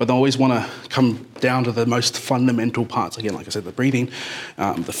 but I always want to come down to the most fundamental parts. Again, like I said, the breathing,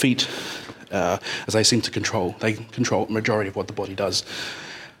 the feet, as they seem to control. They control the majority of what the body does.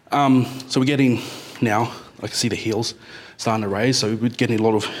 So we're getting now, I can see the heels starting to raise, so we're getting a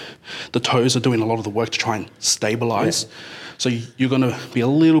lot of, the toes are doing a lot of the work to try and stabilize. Yeah. So you're going to be a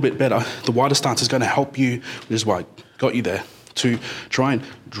little bit better. The wider stance is going to help you, which is why I got you there, to try and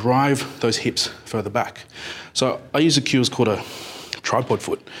drive those hips further back. So I use a cue called a tripod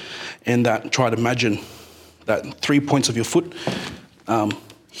foot, and that try to imagine that 3 points of your foot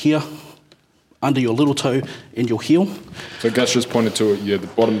here, under your little toe and your heel. So Gus just pointed to the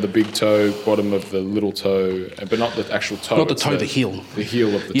bottom of the big toe, bottom of the little toe, but not the actual toe. Not the toe, the heel. The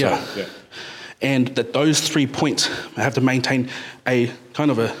heel of the toe, yeah. And that those 3 points have to maintain a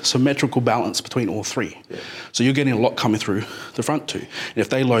kind of a symmetrical balance between all 3. Yeah. So you're getting a lot coming through the front too. And if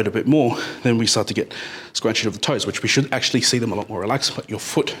they load a bit more, then we start to get scrunching of the toes, which we should actually see them a lot more relaxed, but your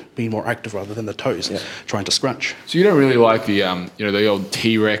foot being more active rather than the toes trying to scrunch. So you don't really like the the old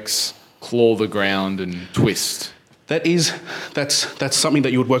T-Rex claw the ground and twist. That's something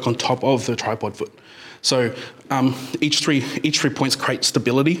that you would work on top of the tripod foot. So each three points create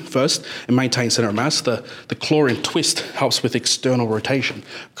stability first and maintain center of mass. The claw and twist helps with external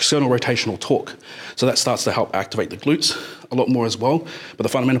rotational torque. So that starts to help activate the glutes a lot more as well. But the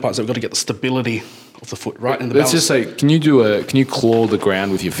fundamental part is that we've got to get the stability of the foot right in the balance. Let's just say, can you claw the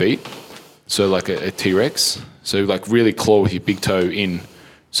ground with your feet? So like a T-Rex? So like really claw with your big toe in.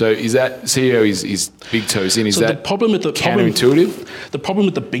 So is that, CEO is big toes in, is so that counterintuitive? The problem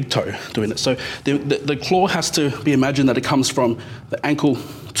with the big toe doing it, so the claw has to be imagined that it comes from the ankle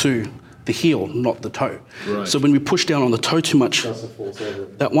to the heel, not the toe. Right. So when we push down on the toe too much,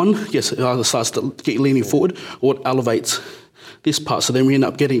 that one, yes, it either starts to get you leaning forward or it elevates this part. So then we end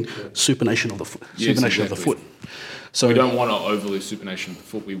up getting supination of the foot. Of the foot. So we don't want to overly supination of the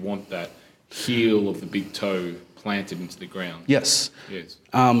foot. We want that heel of the big toe planted into the ground. Yes. Yes.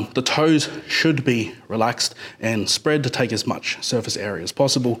 The toes should be relaxed and spread to take as much surface area as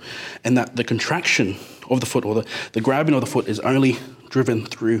possible, and that the contraction of the foot or the grabbing of the foot is only driven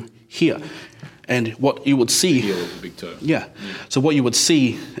through here. And what you would see... The heel of the big toe. Yeah. So what you would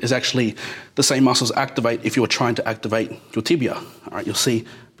see is actually the same muscles activate if you were trying to activate your tibia. All right, you'll see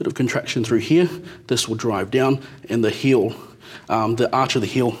a bit of contraction through here. This will drive down, and the heel, the arch of the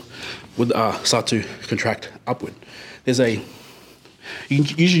heel would start to contract upward. There's a You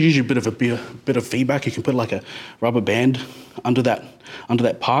can usually use a bit of feedback. You can put like a rubber band under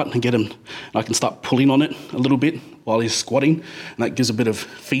that part and get him. And I can start pulling on it a little bit while he's squatting, and that gives a bit of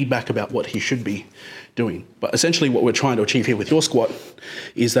feedback about what he should be doing. But essentially, what we're trying to achieve here with your squat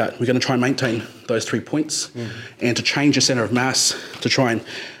is that we're going to try and maintain those 3 points, and to change your center of mass to try and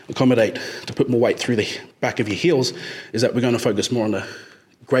accommodate to put more weight through the back of your heels. Is that we're going to focus more on the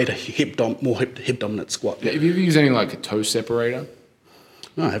greater hip dominant squat. Yeah, have you ever used any like a toe separator?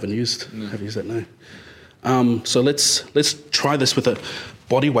 No, I haven't used that. No. So let's try this with a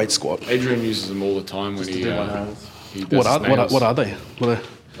body weight squat. Adrian uses them all the time when he does What are they?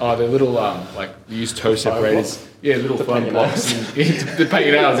 They're little like you use toe separators. Yeah, little foam blocks. To paint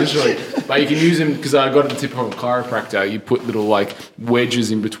your nails, literally. But you can use them because I got a tip from a chiropractor. You put little like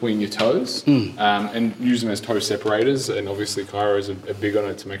wedges in between your toes and use them as toe separators. And obviously, chiros are big on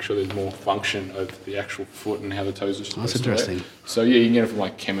it to make sure there's more function of the actual foot and how the toes are supposed That's interesting. So yeah, you can get it from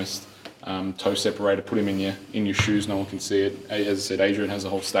like chemist. Toe separator, put him in your shoes, no one can see it. As I said, Adrian has a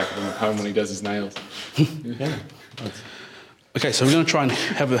whole stack of them at home when he does his nails. Yeah. Okay, so we're going to try and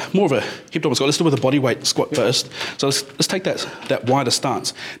have more of a hip dominant squat. Let's do it with a body weight squat first. So let's take that wider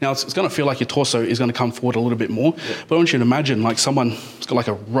stance. Now it's going to feel like your torso is going to come forward a little bit more, but I want you to imagine like someone's got like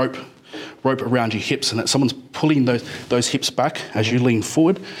a rope around your hips, and that someone's pulling those hips back as you lean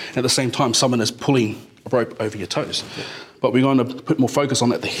forward, and at the same time someone is pulling a rope over your toes. But we're going to put more focus on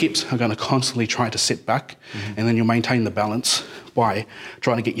that. The hips are going to constantly try to sit back, and then you'll maintain the balance by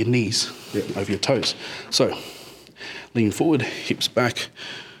trying to get your knees over your toes. So lean forward, hips back.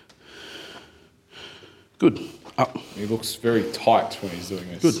 Good. Up. He looks very tight when he's doing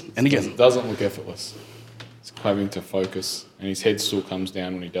this. Good. And again. It doesn't look effortless. It's having to focus, and his head still comes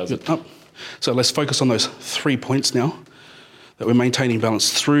down when he does it. Up. So let's focus on those 3 points now, that we're maintaining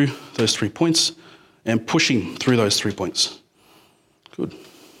balance through those 3 points and pushing through those 3 points. Good.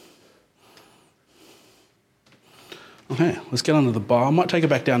 Okay, let's get under the bar. I might take it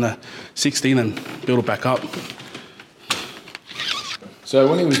back down to 16 and build it back up. So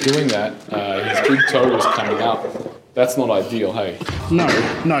when he was doing that, his big toe was coming up. That's not ideal, hey? No,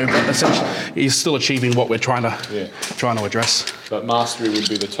 but essentially he's still achieving what we're trying to address. But mastery would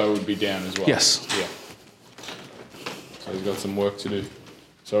be the toe would be down as well. Yes. Yeah. So he's got some work to do.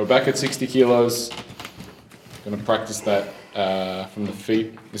 So we're back at 60 kilos. Going to practice that from the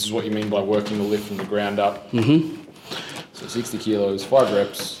feet. This is what you mean by working the lift from the ground up. Mm-hmm. So 60 kilos, 5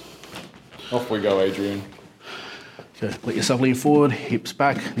 reps. Off we go, Adrian. Okay, let yourself lean forward, hips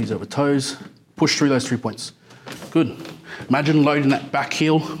back, knees over toes. Push through those 3 points. Good. Imagine loading that back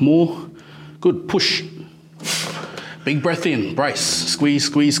heel more. Good, push. Big breath in, brace. Squeeze,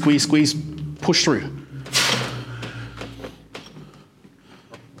 squeeze, squeeze, squeeze. Push through.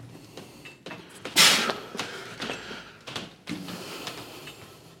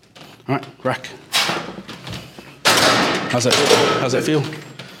 All right, rack. How's that feel?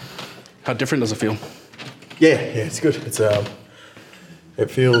 How different does it feel? Yeah, it's good. It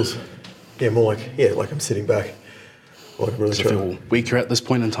feels, more like I'm sitting back. Like I'm really Does it feel weaker at this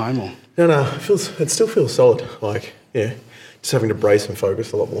point in time, or? No, it still feels solid. Like, just having to brace and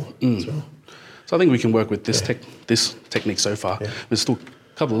focus a lot more as well. So I think we can work with this technique so far. Yeah. There's still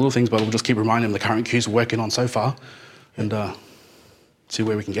a couple of little things, but we'll just keep reminding them the current cues we're working on so far, and see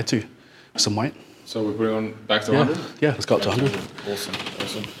where we can get to with some weight. So we're putting on back to 100? Yeah, let's go up to 100.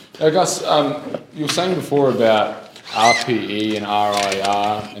 Awesome. Now, Gus, you were saying before about RPE and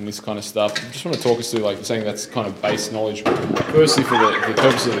RIR and this kind of stuff. I just want to talk us through, like you're saying that's kind of base knowledge. Firstly, for the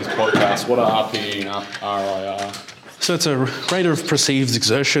purpose of this podcast, what are RPE and RIR? So it's a rate of perceived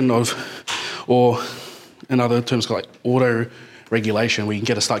exertion of, or in other terms called like auto-regulation, where you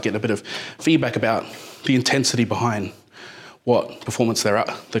can start getting a bit of feedback about the intensity behind what performance the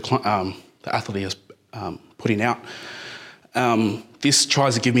athlete is putting out. This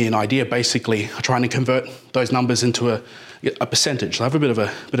tries to give me an idea, basically trying to convert those numbers into a percentage. So I have a bit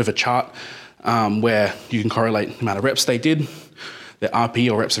of a chart where you can correlate the amount of reps they did, their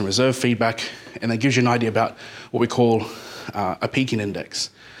RP or reps in reserve feedback, and that gives you an idea about what we call a peaking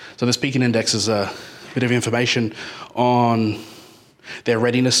index. So this peaking index is a bit of information on their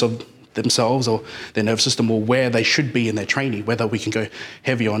readiness of themselves or their nervous system, or where they should be in their training, whether we can go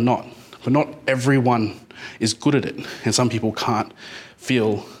heavy or not. But not everyone is good at it, and some people can't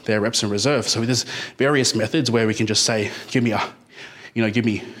feel their reps in reserve. So there's various methods where we can just say, give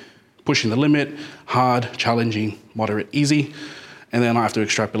me pushing the limit, hard, challenging, moderate, easy, and then I have to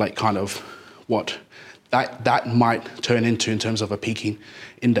extrapolate kind of what that might turn into in terms of a peaking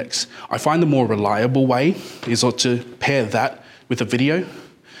index. I find the more reliable way is to pair that with a video,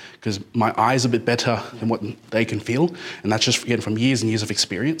 because my eye's a bit better than what they can feel, and that's just again from years and years of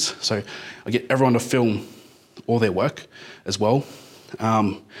experience. So I get everyone to film all their work as well.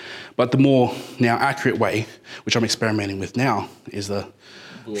 But the more now accurate way, which I'm experimenting with now, is the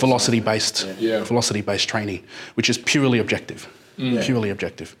velocity-based training, which is purely objective. Purely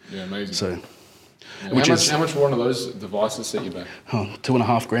objective. Yeah, amazing. So, how much were one of those devices set you back?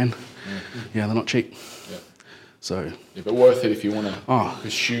 $2,500. Yeah, they're not cheap. Yeah. So. Yeah, but worth it if you want to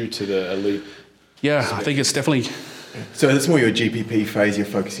pursue to the elite. Yeah, I think it's definitely. So that's more your GPP phase. You're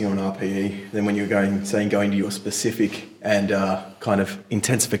focusing on RPE. Then when you're going to your specific and kind of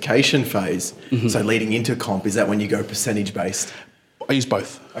intensification phase. So leading into comp, is that when you go percentage based? I use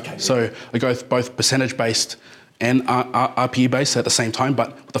both. Okay. So I go with both percentage based and RPE based at the same time,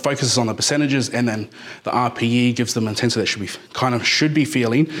 but the focus is on the percentages, and then the RPE gives them intensity that should be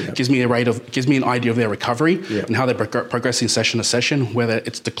feeling. Yep. Gives me an idea of their recovery and how they're progressing session to session, whether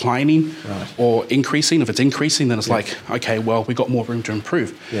it's declining or increasing. If it's increasing, then it's like, okay, well, we've got more room to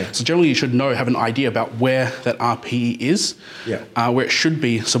improve. Yeah. So generally, you should have an idea about where that RPE is, where it should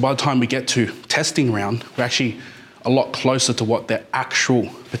be. So by the time we get to testing round, we're actually a lot closer to what their actual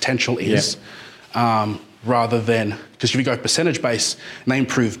potential is. Rather than, because if you go percentage based and they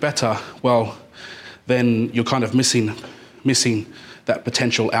improve better, well, then you're kind of missing that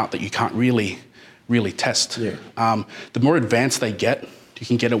potential out that you can't really test. Yeah. The more advanced they get, you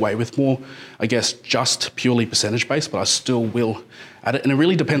can get away with more, I guess, just purely percentage based, but I still will add it. And it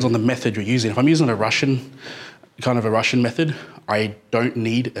really depends on the method you're using. If I'm using a Russian method, I don't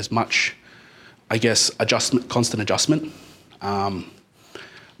need as much, I guess, constant adjustment.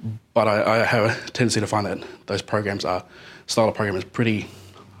 But I have a tendency to find that those style of program is pretty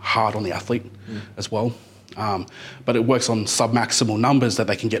hard on the athlete as well. But it works on sub-maximal numbers that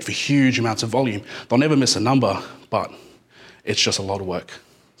they can get for huge amounts of volume. They'll never miss a number, but it's just a lot of work.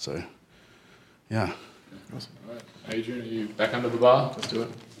 So, yeah. Awesome. All right. Adrian, are you back under the bar? Let's do it.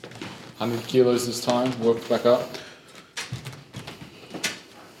 100 kilos this time, work back up.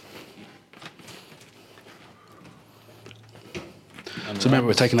 So remember,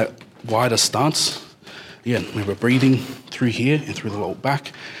 we're taking that wider stance. Again, we're breathing through here and through the lower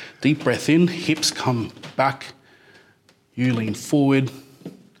back. Deep breath in, hips come back. You lean forward.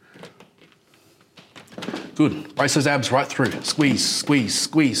 Good. Brace those abs right through. Squeeze, squeeze,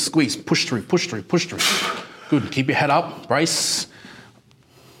 squeeze, squeeze. Push through, push through, push through. Good. Keep your head up. Brace.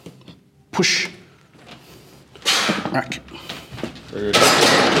 Push. Rack. Very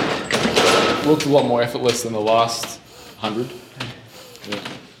good. Looked a lot more effortless than the last 100. Yeah.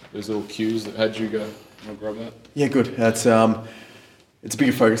 Those little cues. How'd you go? Want to grab that? Yeah, good. It's a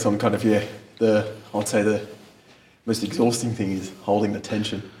bigger focus on kind of, I'd say the most exhausting thing is holding the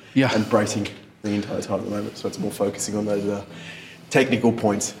tension and bracing the entire time at the moment. So it's more focusing on those technical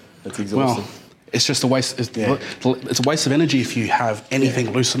points. That's exhausting. Well, it's just a waste. It's a waste of energy if you have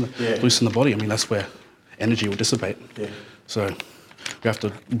anything loose in the body. I mean, that's where energy will dissipate. Yeah. So we have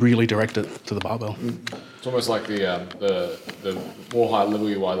to really direct it to the barbell. It's almost like the more high level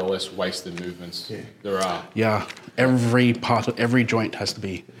you are, the less wasted movements there are. Yeah, every part of every joint has to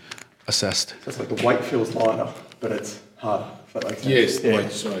be assessed. So it's like the weight feels lighter, but it's harder. Yes, the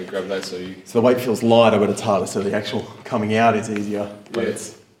weight, sorry, grab that so the weight feels lighter, but it's harder, so the actual coming out is easier,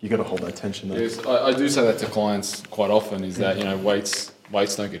 but you got to hold that tension though. Yes, I do say that to clients quite often, is that,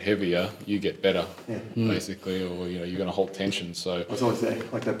 weights don't get heavier, you get better, basically, or, you're going to hold tension, so. I was always saying,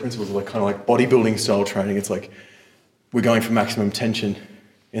 like that principle is kind of like bodybuilding style training. It's like, we're going for maximum tension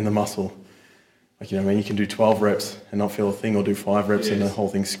in the muscle. Like, you can do 12 reps and not feel a thing, or do 5 reps and the whole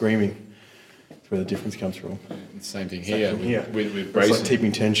thing's screaming. That's where the difference comes from. Same thing here. With bracing. It's like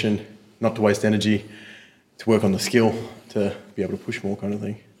keeping tension, not to waste energy, to work on the skill, to be able to push more kind of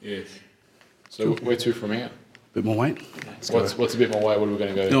thing. Yes. So where to from here? Bit more weight. What's a bit more weight? What are we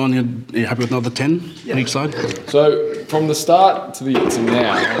going to go? Are you happy with another 10 on each side? So from the start to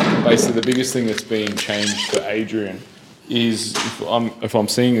now, basically the biggest thing that's been changed for Adrian is, if I'm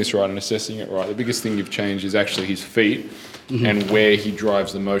seeing this right and assessing it right, the biggest thing you've changed is actually his feet and where he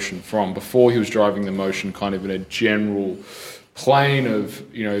drives the motion from. Before, he was driving the motion kind of in a general plane of,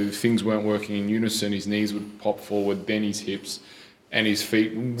 things weren't working in unison, his knees would pop forward, then his hips, and his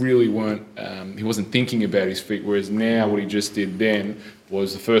feet really weren't, he wasn't thinking about his feet, whereas now what he just did then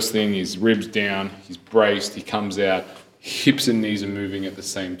was the first thing is ribs down, he's braced, he comes out, hips and knees are moving at the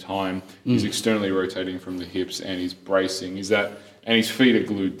same time, he's externally rotating from the hips and he's bracing, and his feet are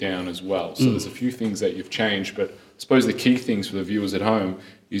glued down as well. So there's a few things that you've changed, but I suppose the key things for the viewers at home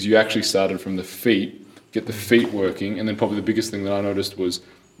is you actually started from the feet, get the feet working, and then probably the biggest thing that I noticed was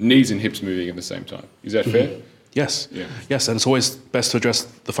knees and hips moving at the same time. Is that fair? Yes. Yeah. Yes, and it's always best to address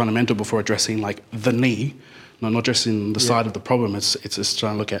the fundamental before addressing like the knee. No, not just in the side of the problem. It's just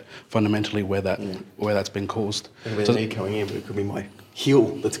trying to look at fundamentally where that's been caused. It could be the knee coming in, but it could be my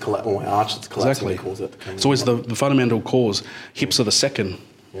heel that's collapsing, or my arch that's collapsing that causes it to come in. It's always the fundamental cause. Hips are the second.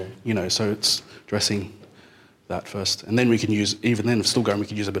 Yeah. You know, so it's addressing that first, and then we can use, even then, if still going, we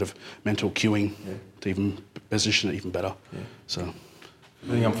can use a bit of mental cueing to even position it even better. Yeah. So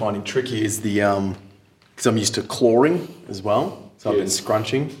The thing I'm finding tricky is the, because I'm used to clawing as well, so I've been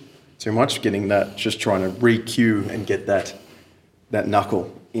scrunching too much, getting that, just trying to re-cue and get that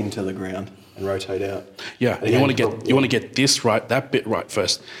knuckle into the ground and rotate out. yeah, and you want to get this right, that bit right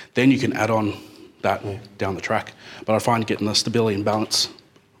first. Then you can add on that down the track. But I find getting the stability and balance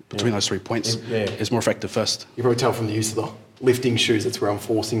between those 3 points is more effective first. You probably tell from the use of the lifting shoes, that's where I'm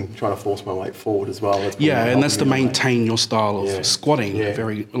trying to force my weight forward as well. Yeah, and that's to maintain your style of Yeah. squatting, Yeah.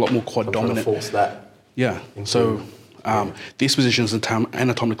 a lot more quad I'm trying to dominant. force that. Yeah. So this position is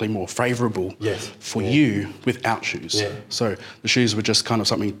anatomically more favourable for you without shoes. Yeah. So the shoes were just kind of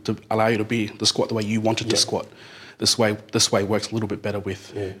something to allow you to be the squat the way you wanted to squat. This way works a little bit better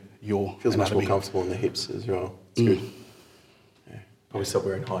with your Feels much anatomy. more comfortable in the hips as well. It's good. Yeah. Probably stop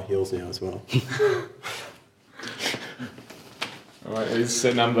wearing high heels now as well. All right, this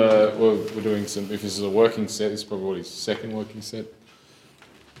set number, we're doing some, if this is a working set, this is probably what his second working set.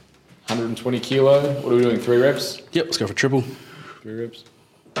 120 kilo, what are we doing, 3 reps? Yep, let's go for triple. 3 reps.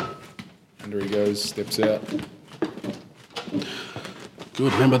 Under he goes, steps out.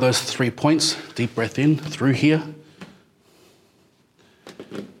 Good. Remember those 3 points. Deep breath in through here.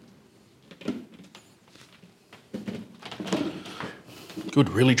 Good.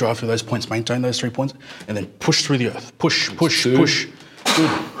 Really drive through those points. Maintain those 3 points, and then push through the earth. Push, push, 2. push. Good.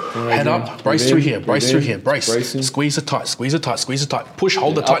 Head up. Brace through here. Brace through here. Brace. Bracing. Squeeze it tight. Squeeze it tight. Squeeze it tight. Push.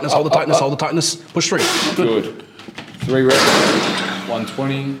 Hold the tightness. Hold the tightness. Hold the tightness. Push through. Good. Good. 3 reps,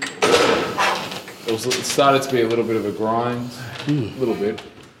 120. It started to be a little bit of a grind, a little bit.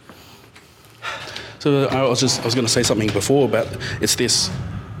 So I was going to say something before about it's this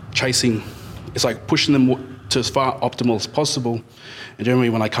chasing. It's like pushing them to as far optimal as possible. And generally,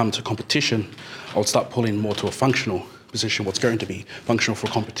 when I come to competition, I would start pulling more to a functional position. What's going to be functional for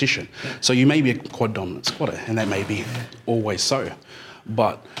competition. So you may be a quad dominant squatter, and that may be always so,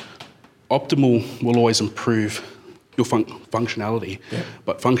 but optimal will always improve your functionality.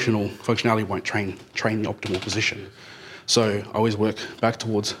 But functionality won't train the optimal position. So I always work back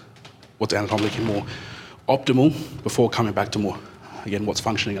towards what's anatomically more optimal before coming back to more, again, what's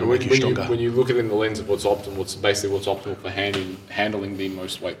functioning and make you stronger. When you look at it in the lens of what's optimal, what's optimal for handling the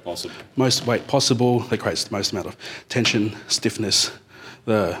most weight possible. Most weight possible, that creates the most amount of tension, stiffness,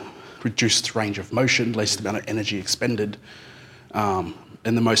 the reduced range of motion, least amount of energy expended, and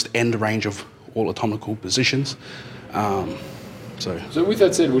the most end range of all anatomical positions. So with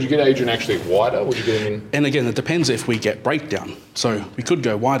that said, would you get Adrian actually wider? Would you get him in? And again, it depends if we get breakdown. So we could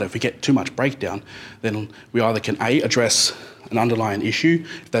go wider. If we get too much breakdown, then we either can address an underlying issue.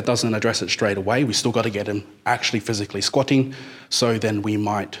 If that doesn't address it straight away, we still got to get him actually physically squatting. So then we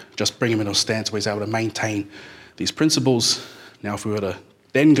might just bring him in a stance where he's able to maintain these principles. Now, if we were to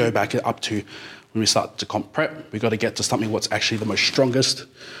then go back up to when we start to comp prep, we've got to get to something what's actually the most strongest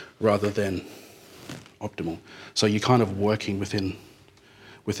rather than optimal. So you're kind of working within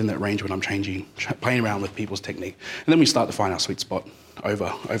that range when I'm playing around with people's technique. And then we start to find our sweet spot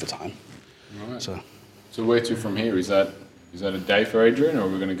over time. Right. So where to from here? Is that a day for Adrian, or are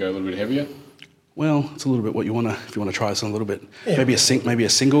we going to go a little bit heavier? well, it's a little bit what you want to, if you want to try this on a little bit. Maybe a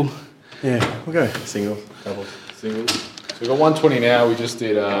single. Yeah, we'll go single, double. Singles. So we've got 120 now. We just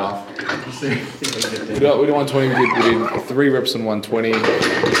did. We did 120. We did 3 reps on 120.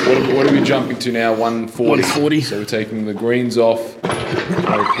 What are we jumping to now? 140. 140. So we're taking the greens off.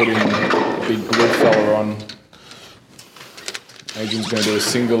 We're putting a big blue fella on. Adrian's going to do a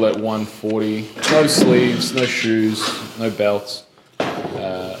single at 140. No sleeves, no shoes, no belts.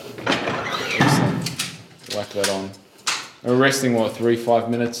 Excellent. Whack that on. We're resting, 3-5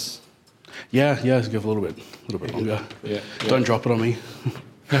 minutes? Yeah, give a little bit longer. Yeah. Don't drop it on me.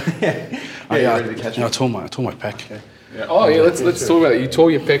 ready to catch I tore my pec. Yeah. Oh yeah, let's talk about it. You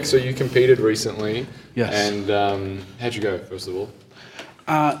tore your pec, so you competed recently. Yes. And how'd you go, first of all?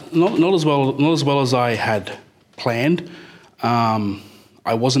 Not as well as I had planned.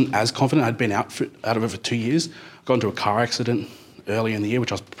 I wasn't as confident. I'd been out of it for 2 years. Got into a car accident early in the year,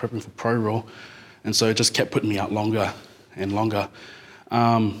 which I was prepping for pro roll, and so it just kept putting me out longer and longer.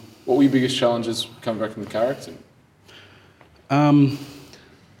 What were your biggest challenges coming back from the car accident? I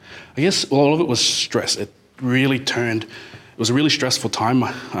guess a lot of it was stress. It was a really stressful time.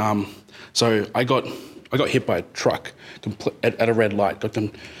 So I got I got hit by a truck at a red light. Got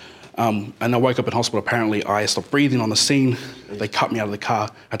them, and I woke up in hospital. Apparently, I stopped breathing on the scene. They cut me out of the car,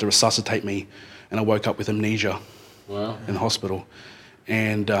 had to resuscitate me, and I woke up with amnesia. Wow. In the hospital,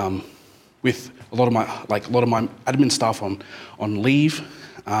 and with a lot of my admin staff on leave,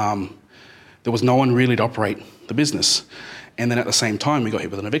 there was no one really to operate the business, and then at the same time we got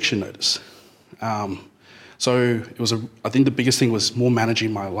hit with an eviction notice. So it was I think the biggest thing was more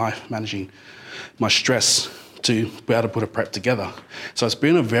managing my life, managing my stress to be able to put a prep together. So it's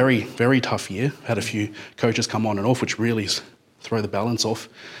been a very, very tough year. Had a few coaches come on and off, which really throw the balance off.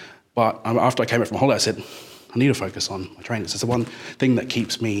 But after I came back from holiday, I said, I need to focus on my training. It's the one thing that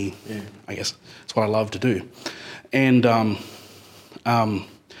keeps me, I guess, it's what I love to do. And so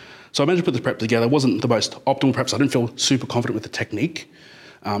I managed to put the prep together. It wasn't the most optimal prep, so I didn't feel super confident with the technique.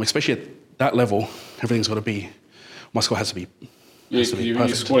 Especially at that level, everything's got to be, my score has to be You're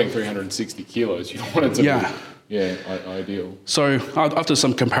squatting 360 kilos. You don't want it to be ideal. So after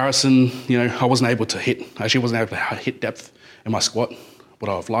some comparison, I wasn't able to hit depth in my squat, what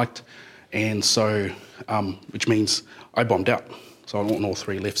I've liked. And so, which means I bombed out. So I won all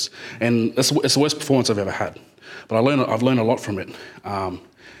 3 lifts. And it's the worst performance I've ever had. But I've learned a lot from it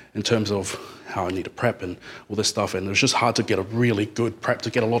in terms of how I need to prep and all this stuff. And it was just hard to get a really good prep, to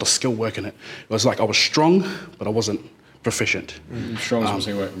get a lot of skill work in it. It was like I was strong, but I wasn't proficient. Strong is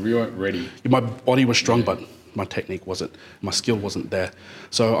saying we weren't ready. My body was strong, but my technique wasn't, my skill wasn't there.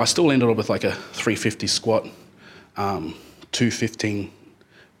 So I still ended up with like a 350 squat, 215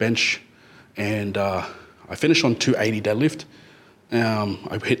 bench, and I finished on 280 deadlift.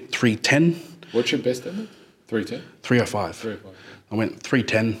 I hit 310. What's your best ever? 310? 305. 305. I went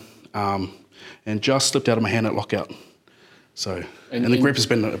 310 and just slipped out of my hand at lockout. So, and the grip has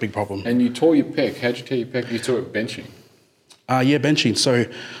been a big problem. And you tore your pec. How'd you tear your pec? You tore it benching. Yeah, benching. So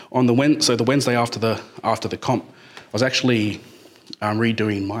on the Wednesday after the comp, I was actually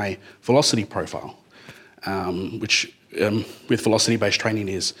redoing my velocity profile, which with velocity-based training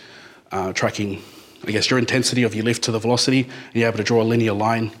is tracking, I guess, your intensity of your lift to the velocity, and you're able to draw a linear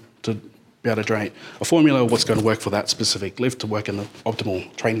line to be able to generate a formula of what's going to work for that specific lift to work in the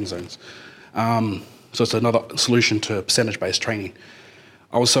optimal training zones. So it's another solution to percentage-based training.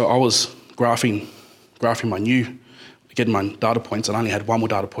 I was graphing getting my data points, and I only had one more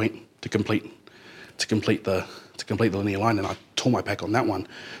data point to complete the linear line, and I tore my pec on that one.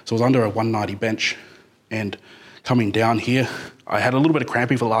 So I was under a 190 bench, and coming down here, I had a little bit of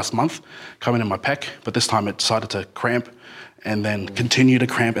cramping for the last month coming in my pec, but this time it decided to cramp and then continue to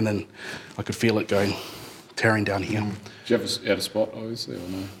cramp, and then I could feel it tearing down here. Did you have a spot, obviously, or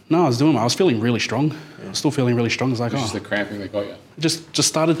no? No, I was feeling really strong. I was still feeling really strong. I was like, just the cramping that got you? It just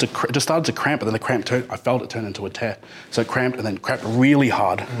started to cramp, and then the cramp I felt it turn into a tear. So it cramped and then cramped really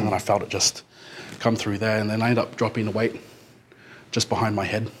hard, and then I felt it just come through there, and then I ended up dropping the weight just behind my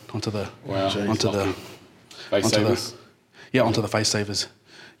head onto the face savers. Onto the face savers.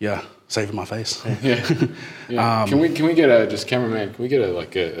 Yeah, saving my face. Yeah. Can we get just cameraman? Can we get a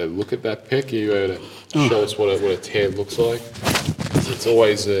look at that pec? Are you able to show us what a tear looks like? It's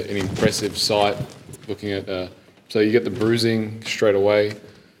always an impressive sight. Looking at so you get the bruising straight away.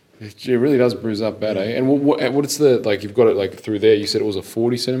 It really does bruise up bad, eh? And what's you've got it through there? You said it was a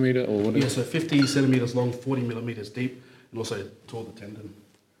 40 centimeter or what? Yeah, so 50 centimeters long, 40 millimeters deep, and also tore the tendon.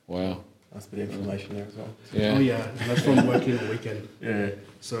 Wow. That's a bit of information there as well. Yeah. Oh yeah, that's from working all weekend. Yeah.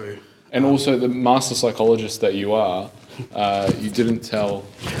 So. And also the master psychologist that you are, you didn't tell.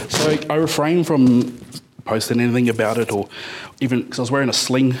 So I refrained from posting anything about it, or even because I was wearing a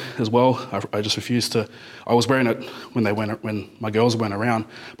sling as well. I just refused to. I was wearing it when my girls went around,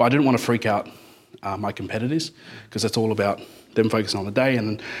 but I didn't want to freak out my competitors, because it's all about them focusing on the day,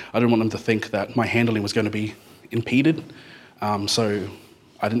 and I didn't want them to think that my handling was going to be impeded. So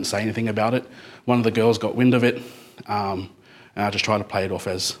I didn't say anything about it. One of the girls got wind of it, and I just tried to play it off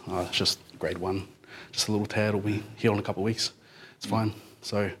as it's just grade 1, just a little tear. It'll be healed in a couple of weeks. It's fine.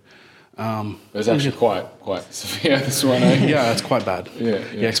 So. It's actually quite severe, this one, eh? Yeah, it's quite bad.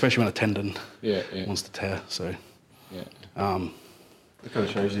 Yeah, especially when a tendon yeah. wants to tear. So, yeah. It kind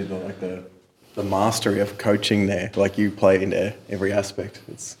of shows you the mastery of coaching there. Like, you play into every aspect.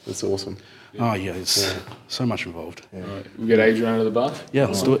 It's awesome. Oh yeah, it's so much involved. Yeah. All right. We get Adrian under the bath? Yeah,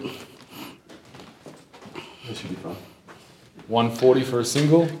 let's do it. That should be fun. 140 for a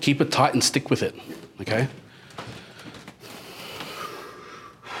single. Keep it tight and stick with it. Okay.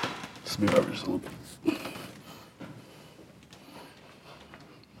 Let's move over just a little bit.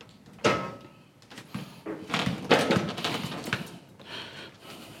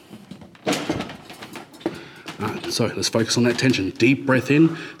 Alright, so let's focus on that tension. Deep breath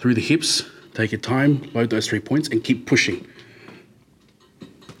in through the hips, Take your time, load those 3 points, and keep pushing.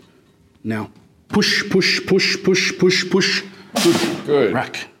 Now, push, push, push, push, push, push. Good.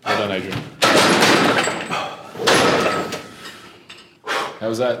 Rack. Well done, Adrian. How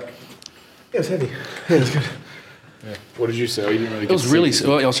was that? Yeah, it was heavy. Yeah, it was good. Yeah. What did you say? You didn't really. It was really.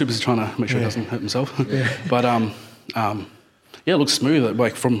 Well, I was super trying to make sure he doesn't hurt himself. But yeah, it looks smooth.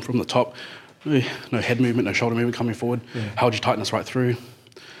 Like from the top, no head movement, no shoulder movement coming forward. Held your tightness right through.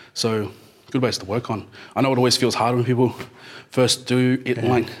 So good ways to work on. I know it always feels hard when people first do it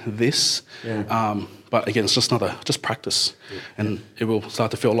like this. But again, it's just practice, and it will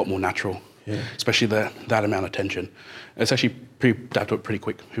start to feel a lot more natural. Especially that amount of tension. It's actually adapt to it pretty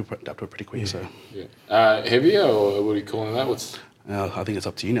quick. So Heavier, or what are you calling that? What's I think it's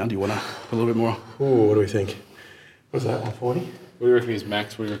up to you now. Do you want to a little bit more? Ooh, what do we think? What's that, 140? What do you reckon is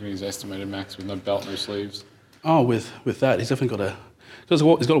max? What do you reckon is estimated max with no belt, no sleeves? Oh, with that, he's definitely got he's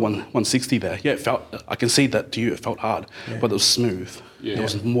got a 160 there. Yeah, I can see that to you. It felt hard, but it was smooth. Yeah. There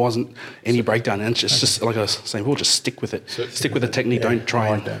wasn't any breakdown, and it's just like I was saying before, just stick with it. Stick with the technique. Don't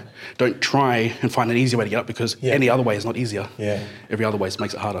try and find an easier way to get up, because any other way is not easier. Every other way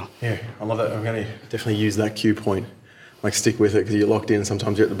makes it harder. Yeah, I love that. I'm going to definitely use that cue point. Like, stick with it, because you're locked in.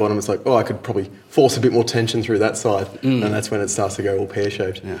 Sometimes you're at the bottom. It's like, I could probably force a bit more tension through that side, and that's when it starts to go all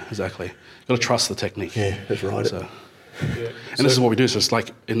pear-shaped. Yeah, exactly. Got to trust the technique. Yeah, that's right. So, and this is what we do. So it's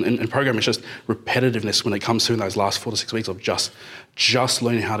like in programming, it's just repetitiveness when it comes to in those last 4 to 6 weeks of just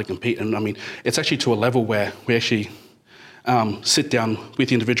learning how to compete. And I mean, it's actually to a level where we actually sit down with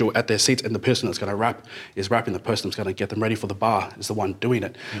the individual at their seats, and the person that's going to rap is rapping. The person that's going to get them ready for the bar is the one doing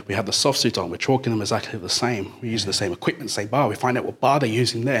it. We have the soft suits on. We're chalking them exactly the same. We use the same equipment, same bar. We find out what bar they're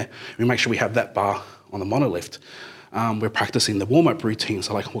using there. We make sure we have that bar on the monolift. We're practicing the warm-up routine,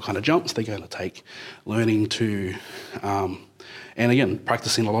 so like what kind of jumps they're going to take, learning to, and again,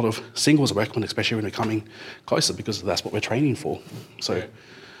 practicing a lot of singles work, especially when we're coming closer, because that's what we're training for. So,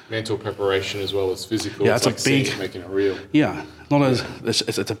 mental preparation as well as physical. Yeah, it's like big, making it real. Yeah, not as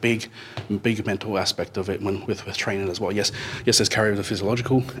it's a big mental aspect of it with training as well. Yes, there's carry the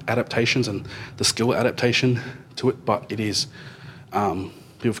physiological adaptations and the skill adaptation to it, but it is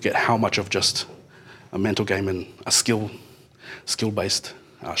people forget how much of just a mental game and a skill-based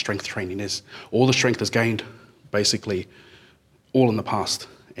strength training is. All the strength is gained basically all in the past,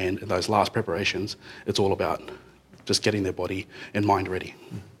 and in those last preparations, it's all about just getting their body and mind ready.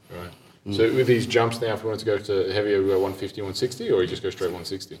 Right. So with these jumps now, if we want to go to heavier, we go 150, 160, or you just go straight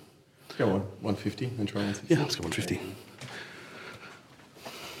 160? Go on, 150 and try 160. Yeah, let's go 150.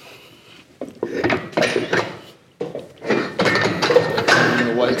 Bring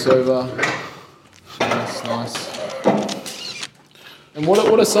the weights over. Nice. And what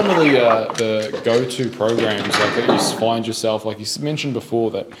are some of the go-to programs like that you find yourself, like you mentioned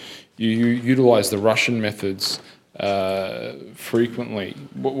before, that you utilize the Russian methods frequently?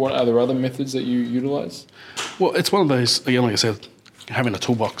 What are there other methods that you utilize? Well, it's one of those, again, like I said, having a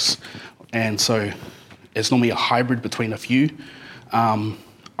toolbox, and so it's normally a hybrid between a few.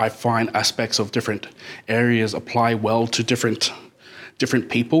 I find aspects of different areas apply well to different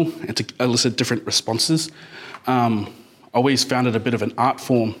people and to elicit different responses. I always found it a bit of an art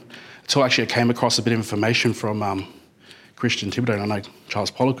form until actually I came across a bit of information from Christian Thibodeau, and I know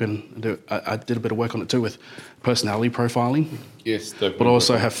Charles Pollock, and I did a bit of work on it too with personality profiling. Yes, but I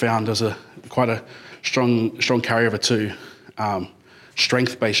also have found there's quite a strong carryover to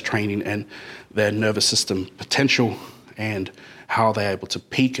strength-based training and their nervous system potential, and how they're able to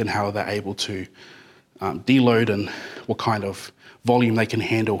peak and how they're able to deload and what kind of volume they can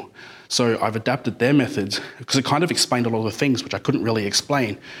handle. So I've adapted their methods because it kind of explained a lot of the things which I couldn't really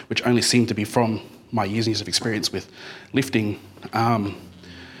explain, which only seemed to be from my years of experience with lifting. And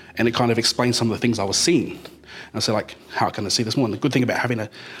it kind of explained some of the things I was seeing. And I said, like, how can I see this more? And the good thing about having a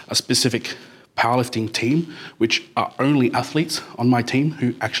specific powerlifting team, which are only athletes on my team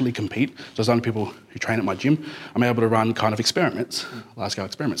who actually compete, so there's only people who train at my gym, I'm able to run kind of experiments, large-scale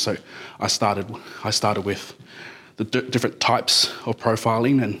experiments. So I started with the different types of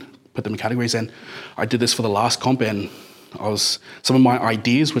profiling and put them in categories, and I did this for the last comp, and some of my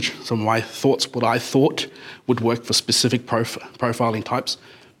ideas, some of my thoughts, what I thought would work for specific profiling types,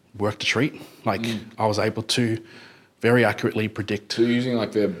 worked a treat. Like, I was able to very accurately predict. So you're using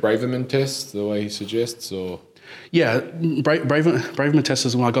like the Braverman test, the way he suggests, or? Yeah, Braverman test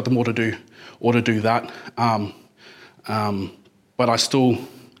is when I got them all to do that. But I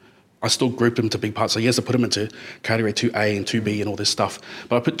still grouped them to big parts. So yes, I put them into category 2A and 2B and all this stuff.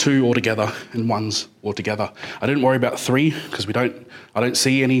 But I put 2 all together and 1s all together. I didn't worry about 3 because I don't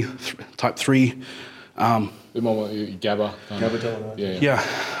see any type 3 The more Gabba. kind of. Gabba Televised. Yeah.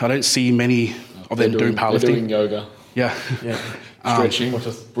 Yeah, I don't see many of them doing They're powerlifting. doing yoga, Yeah, stretching,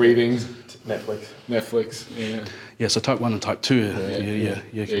 breathing, Netflix. Netflix. Yeah. yeah. So type 1 and type 2. Yeah.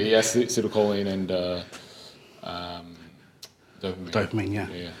 Yeah, acetylcholine and dopamine. Dopamine, yeah.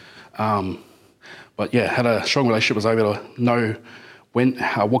 Yeah. But yeah, had a strong relationship. Was able to know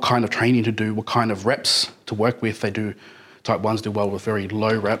what kind of training to do, what kind of reps to work with. They do type 1s do well with very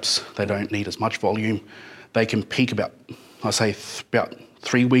low reps. They don't need as much volume. They can peak about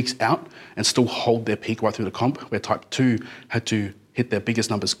 3 weeks out and still hold their peak right through the comp. Where type 2 had to hit their biggest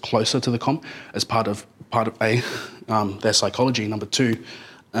numbers closer to the comp as part of their psychology. Number 2,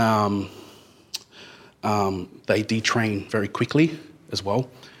 they detrain very quickly as well.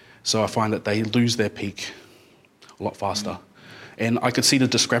 So I find that they lose their peak a lot faster. And I could see the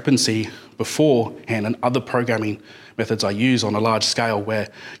discrepancy beforehand and other programming methods I use on a large scale where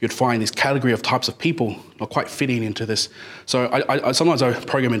you'd find this category of types of people not quite fitting into this. So I sometimes I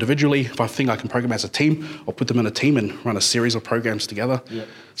program individually. If I think I can program as a team, I'll put them in a team and run a series of programs together. Yeah.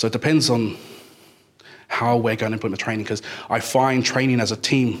 So it depends on how we're going to implement training, because I find training as a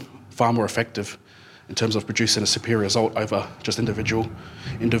team far more effective in terms of producing a superior result over just individual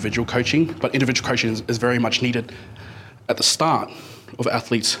coaching. But individual coaching is very much needed at the start of an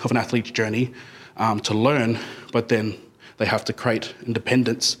athlete's journey to learn, but then they have to create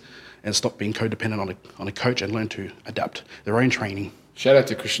independence and stop being codependent on a coach and learn to adapt their own training. Shout out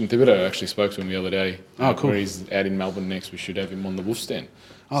to Christian Thibodeau. I actually spoke to him the other day. Oh, cool. Where he's out in Melbourne next. We should have him on the Wolf Stand.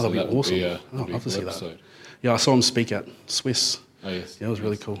 Oh, that'd be awesome. That'd I'd be love to a see cool that. episode. Yeah, I saw him speak at Swiss. Oh, yes. Yeah, it was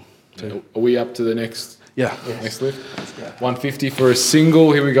really cool too. Are we up to the next Yeah. next lift? 150 for a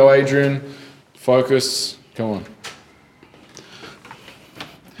single. Here we go, Adrian. Focus. Come on.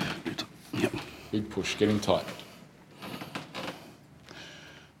 Yep. Big push. Getting tight.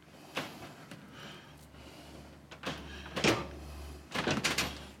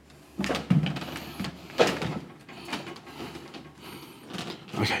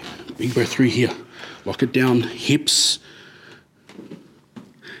 Okay, big breath through here. Lock it down, hips.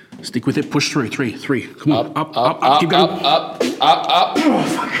 Stick with it, push through. Three. Come on, up, keep going. Up.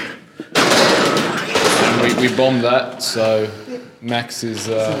 And we bombed that, so max is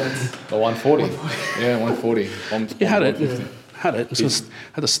the 140. Yeah, 140. Bombed You had it. 150. Had it. Just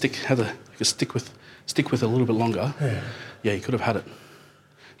had to stick with it a little bit longer. Yeah, you could have had it.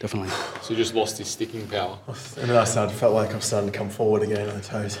 Definitely. So you just lost his sticking power. And then I felt like I'm starting to come forward again on the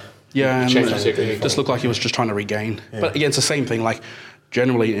toes. Yeah, and Change the technique. just looked like he was just trying to regain. But again, it's the same thing. Like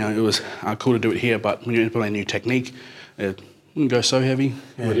generally, it was cool to do it here, but when you implement a new technique, it wouldn't go so heavy.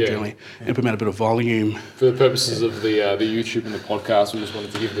 You would generally implement a bit of volume. For the purposes of the YouTube and the podcast, we just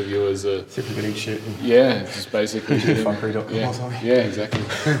wanted to give the viewers a... See if we can eat shit. Yeah, just basically... Fuckery.com yeah, or something. yeah, exactly.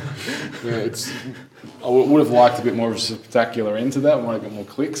 I would have liked a bit more of a spectacular end to that. I wanted a bit more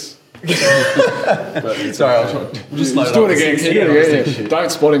clicks. But it's Sorry, okay. I'll just Let's do it again. Yeah.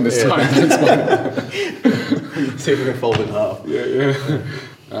 Don't spot him this time. Don't spot him. See if we can fold it in half.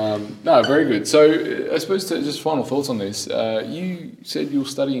 No, very good. So I suppose just final thoughts on this. You said you were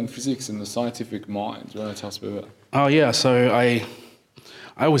studying physics in the scientific mind. Do you want to tell us a bit about that? Oh yeah, so I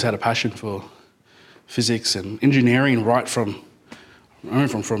always had a passion for physics and engineering right from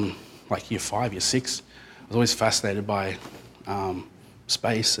like year 5, year 6. I was always fascinated by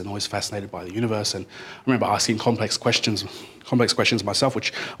space and always fascinated by the universe. And I remember asking complex questions myself,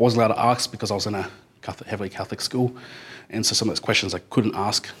 which I wasn't allowed to ask because I was in a heavily Catholic school. And so some of those questions I couldn't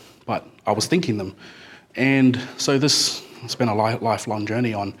ask, but I was thinking them. And so it's been a lifelong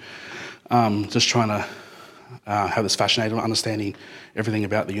journey on just trying to have this fascinating understanding everything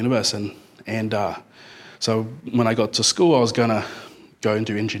about the universe. And so when I got to school, I was going to go and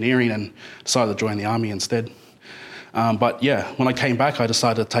do engineering and decided to join the army instead. But yeah, when I came back, I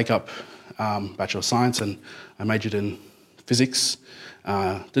decided to take up Bachelor of Science and I majored in physics.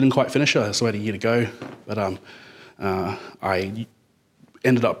 Didn't quite finish it, so I had a year to go. But I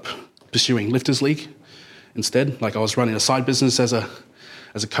ended up pursuing Lifters League instead. Like I was running a side business as a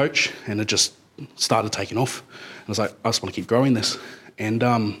coach, and it just started taking off. And I was like, I just want to keep growing this. And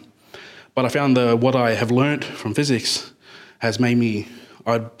but I found what I have learned from physics has made me,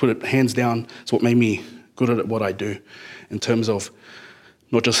 I'd put it hands down, it's what made me good at what I do in terms of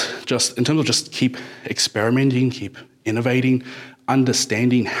not just in terms of just keep experimenting, keep innovating,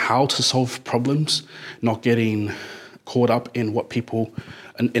 understanding how to solve problems, not getting caught up in what people,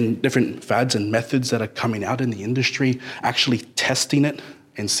 in different fads and methods that are coming out in the industry, actually testing it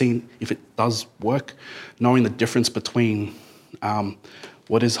and seeing if it does work, knowing the difference between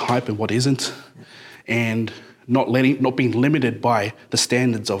what is hype and what isn't, and not being limited by the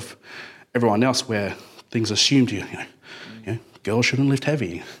standards of everyone else, where things assumed girls shouldn't lift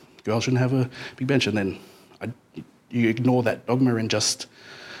heavy, girls shouldn't have a big bench, and then you ignore that dogma and just,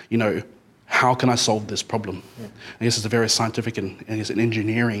 how can I solve this problem? Yeah. I guess it's a very scientific and it's an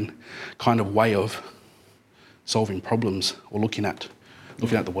engineering kind of way of solving problems or looking at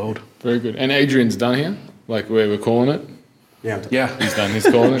the world. Very good. And Adrian's done here, like where we're calling it. Yeah. He's done. He's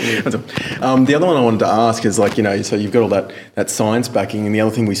calling it. The other one I wanted to ask is so you've got all that science backing, and the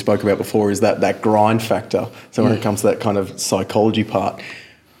other thing we spoke about before is that grind factor. So when it comes to that kind of psychology part,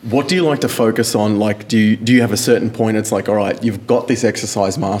 what do you like to focus on? Like, do you have a certain point? It's like, all right, you've got this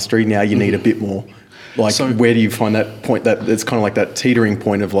exercise mastery. Now you need a bit more. Like, where do you find that point? That it's kind of like that teetering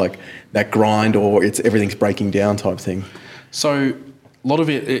point of like that grind, or it's everything's breaking down type thing. So a lot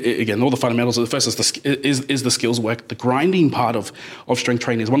of it, again, all the fundamentals. The first is the skills work. The grinding part of strength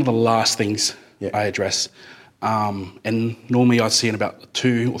training is one of the last things I address. And normally I see in about the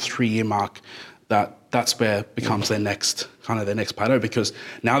 2 or 3 year mark that's where it becomes their next plateau, because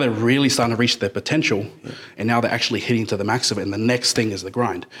now they're really starting to reach their potential, and now they're actually hitting to the max of it, and the next thing is the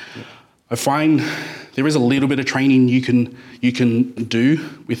grind. I find there is a little bit of training you can do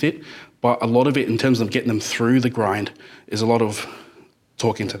with it, but a lot of it in terms of getting them through the grind is a lot of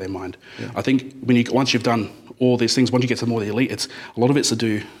talking to their mind. I think once you've done all these things, once you get to more of the elite, a lot of it's to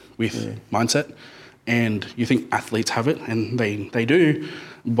do with mindset. And you think athletes have it, and they do,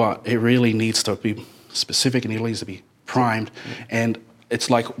 but it really needs to be specific, and it needs to be primed. And it's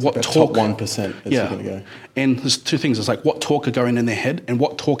like what talk... top 1% is going to go. And there's 2 things. It's like what talk are going in their head and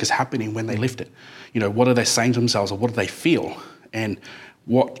what talk is happening when they lift it. What are they saying to themselves, or what do they feel? And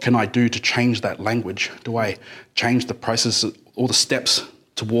what can I do to change that language? Do I change the process or the steps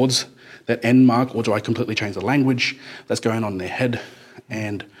towards that end mark, or do I completely change the language that's going on in their head?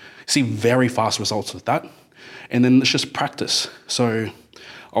 And see very fast results with that. And then it's just practice. So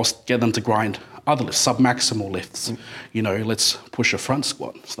I'll get them to grind other lifts, submaximal lifts. Let's push a front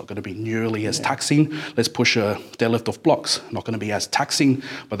squat. It's not going to be nearly as taxing. Let's push a deadlift off blocks. Not going to be as taxing,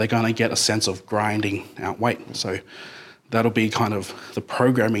 but they're going to get a sense of grinding out weight. So that'll be kind of the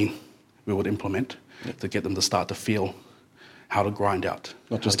programming we would implement to get them to start to feel how to grind out.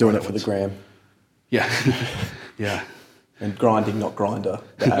 Not just doing it for the gram. Yeah. Yeah. And grinding, not grinder,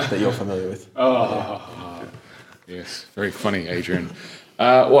 the app that you're familiar with. Yes, very funny, Adrian.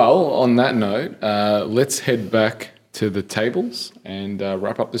 Well, on that note, let's head back to the tables and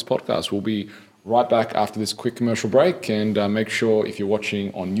wrap up this podcast. We'll be right back after this quick commercial break, and make sure if you're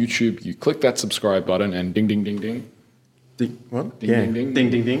watching on YouTube, you click that subscribe button and ding, ding, ding, ding. Ding, what? Ding, ding, ding. Ding,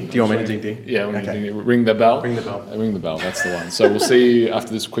 ding, ding. Do you want me to ding, ding? Yeah, okay. Ring the bell. Ring the bell. Ring the bell, that's the one. So we'll see you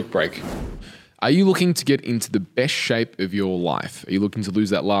after this quick break. Are you looking to get into the best shape of your life? Are you looking to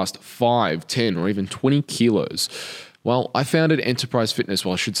lose that last 5, 10, or even 20 kilos? Well, I founded Enterprise Fitness.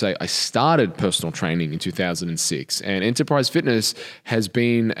 Well, I should say I started personal training in 2006, and Enterprise Fitness has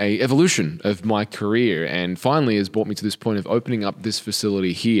been an evolution of my career, and finally has brought me to this point of opening up this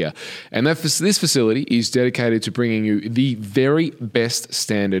facility here. And this facility is dedicated to bringing you the very best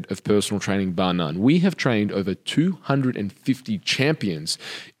standard of personal training, bar none. We have trained over 250 champions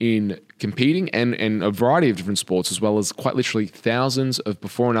in competing and a variety of different sports, as well as quite literally thousands of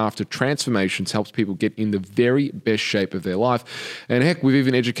before and after transformations, helps people get in the very best shape of their life. And heck, we've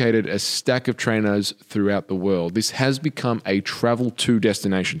even educated a stack of trainers throughout the world. This has become a travel to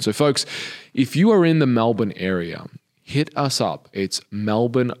destination. So folks, if you are in the Melbourne area, hit us up. It's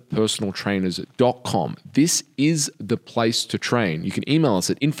melbournepersonaltrainers.com. This is the place to train. You can email us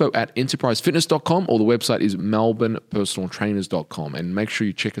at info@enterprisefitness.com, or the website is melbournepersonaltrainers.com. And make sure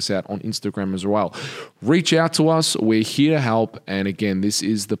you check us out on Instagram as well. Reach out to us. We're here to help. And again, this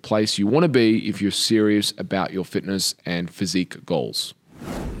is the place you want to be if you're serious about your fitness and physique goals.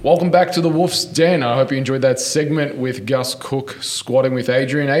 Welcome back to the Wolf's Den. I hope you enjoyed that segment with Gus Cook squatting with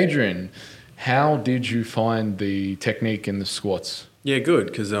Adrian. Adrian, how did you find the technique in the squats? Yeah, good,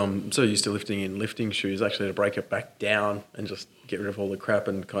 because I'm so used to lifting in lifting shoes, actually to break it back down and just get rid of all the crap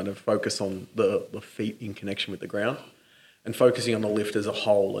and kind of focus on the feet in connection with the ground and focusing on the lift as a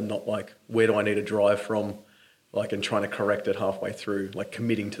whole, and not like, where do I need to drive from, like, and trying to correct it halfway through, like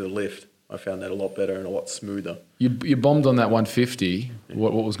committing to the lift. I found that a lot better and a lot smoother. You bombed on that 150.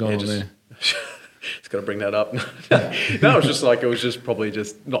 What was going on there? Just got to bring that up. No, it was just like, probably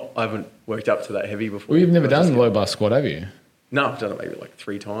just not, I haven't worked up to that heavy before. Well, you've never done low bar squat, have you? No, I've done it maybe like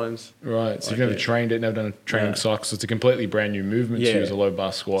 3 times. Right, so you've never trained it, never done a training cycle, so it's a completely brand new movement to use a low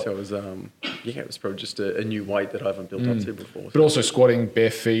bar squat. So it was, it was probably just a new weight that I haven't built up to before. But also squatting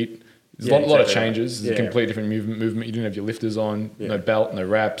bare feet. There's a lot of changes. It's a completely different movement. You didn't have your lifters on, no belt, no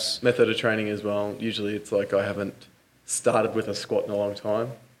wraps. Method of training as well. Usually it's like I haven't started with a squat in a long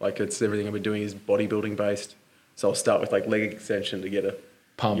time. Like everything I've been doing is bodybuilding based. So I'll start with like leg extension to get a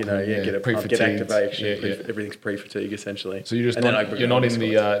Pump, get a pump, get pre-fatigued. activation. Yeah. Everything's pre-fatigue essentially. So you're And not in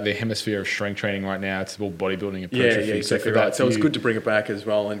the hemisphere of strength training right now. It's all bodybuilding approach. Yeah, for you. exactly for that, right. So it's you- good to bring it back as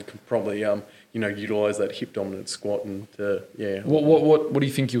well, and can probably utilize that hip dominant squat and What do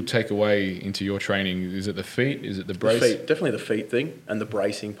you think you'll take away into your training? Is it the feet? Is it the brace? The feet, definitely the feet thing and the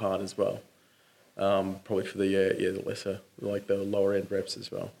bracing part as well. Probably for the lesser, like the lower end reps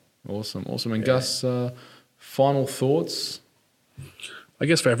as well. Awesome. And Gus, final thoughts? I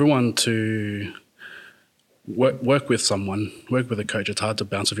guess for everyone to work with someone, work with a coach. It's hard to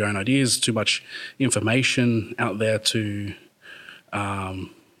bounce off your own ideas. Too much information out there to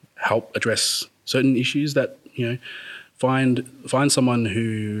help address certain issues. That find someone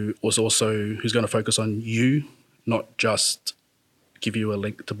who's going to focus on you, not just give you a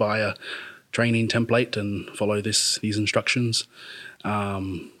link to buy a training template and follow these instructions,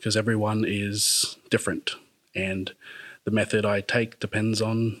 because everyone is different, and the method I take depends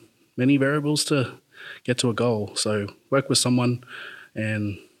on many variables to get to a goal. So work with someone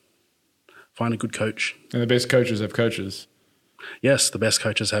and find a good coach. And the best coaches have coaches. Yes, the best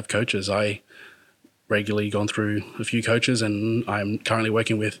coaches have coaches. I regularly gone through a few coaches, and I'm currently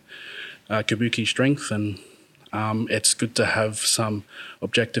working with Kabuki Strength, and it's good to have some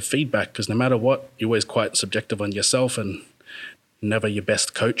objective feedback, because no matter what, you're always quite subjective on yourself and never your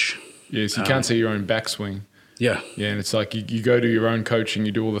best coach. Yes, you can't see your own backswing. Yeah. Yeah, and it's like you go to your own coaching,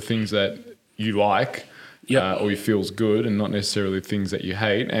 you do all the things that you like, or you feels good, and not necessarily things that you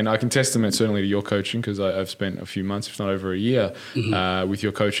hate. And I can testament certainly to your coaching, because I've spent a few months, if not over a year, with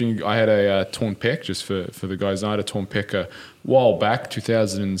your coaching. I had a torn pec, just for the guys. I had a torn pec a while back,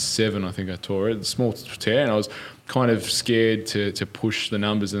 2007, I think I tore it, a small tear, and I was kind of scared to push the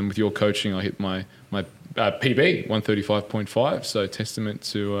numbers. And with your coaching, I hit my PB, 135.5. So testament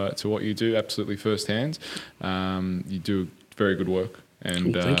to what you do, absolutely firsthand. You do very good work.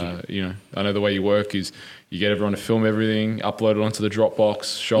 And, cool, thank you. I know the way you work is you get everyone to film everything, upload it onto the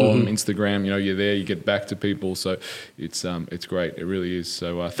Dropbox, show them Instagram, you're there, you get back to people. So it's great. It really is.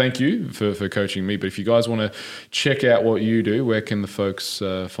 So thank you for coaching me. But if you guys want to check out what you do, where can the folks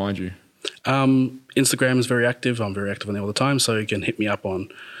find you? Instagram is very active. I'm very active on there all the time. So you can hit me up on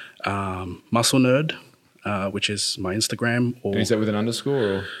Muscle Nerd, which is my Instagram. Or And is that with an underscore?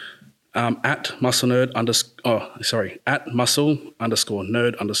 Or? at muscle nerd at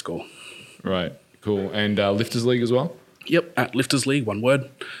muscle_nerd_. Right, cool. And Lifters League as well? Yep, at Lifters League, one word.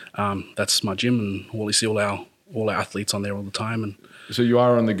 That's my gym, and you see all our athletes on there all the time. And So you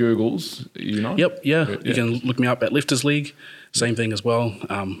are on the Googles, you know? yep, yeah. You can look me up at Lifters League. Same thing as well.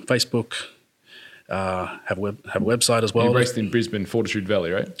 Facebook, have a website as well. You're based in Brisbane, Fortitude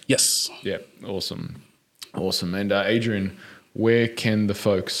Valley, right? Yes. Yeah, awesome. And Adrian, where can the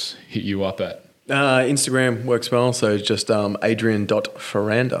folks hit you up at? Instagram works well, so just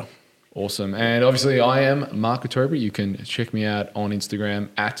adrian.ferranda. Awesome. And obviously I am Mark Atobri. You can check me out on Instagram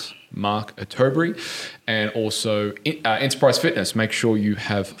at Mark Atobri, and also Enterprise Fitness. Make sure you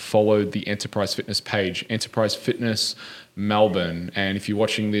have followed the Enterprise Fitness page, Enterprise Fitness Melbourne. And if you're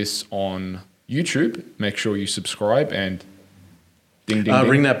watching this on YouTube, make sure you subscribe and ding, ding, ding.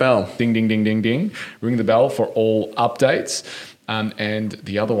 Ring that bell. Ding, ding, ding, ding, ding. Ring the bell for all updates. And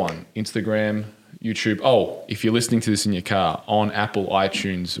the other one, Instagram, YouTube. Oh, if you're listening to this in your car on Apple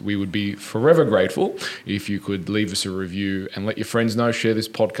iTunes, we would be forever grateful if you could leave us a review and let your friends know, share this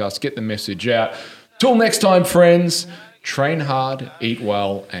podcast, get the message out. Till next time, friends, train hard, eat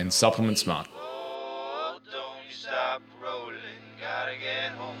well, and supplement smart. Oh, don't you stop rolling. Gotta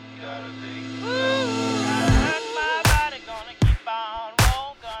get home, gotta be. My body gonna keep on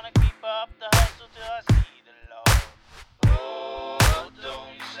rolling, gonna keep up the hustle till I see the Lord. Oh,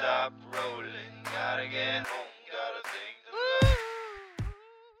 don't you stop rolling. Gotta get home.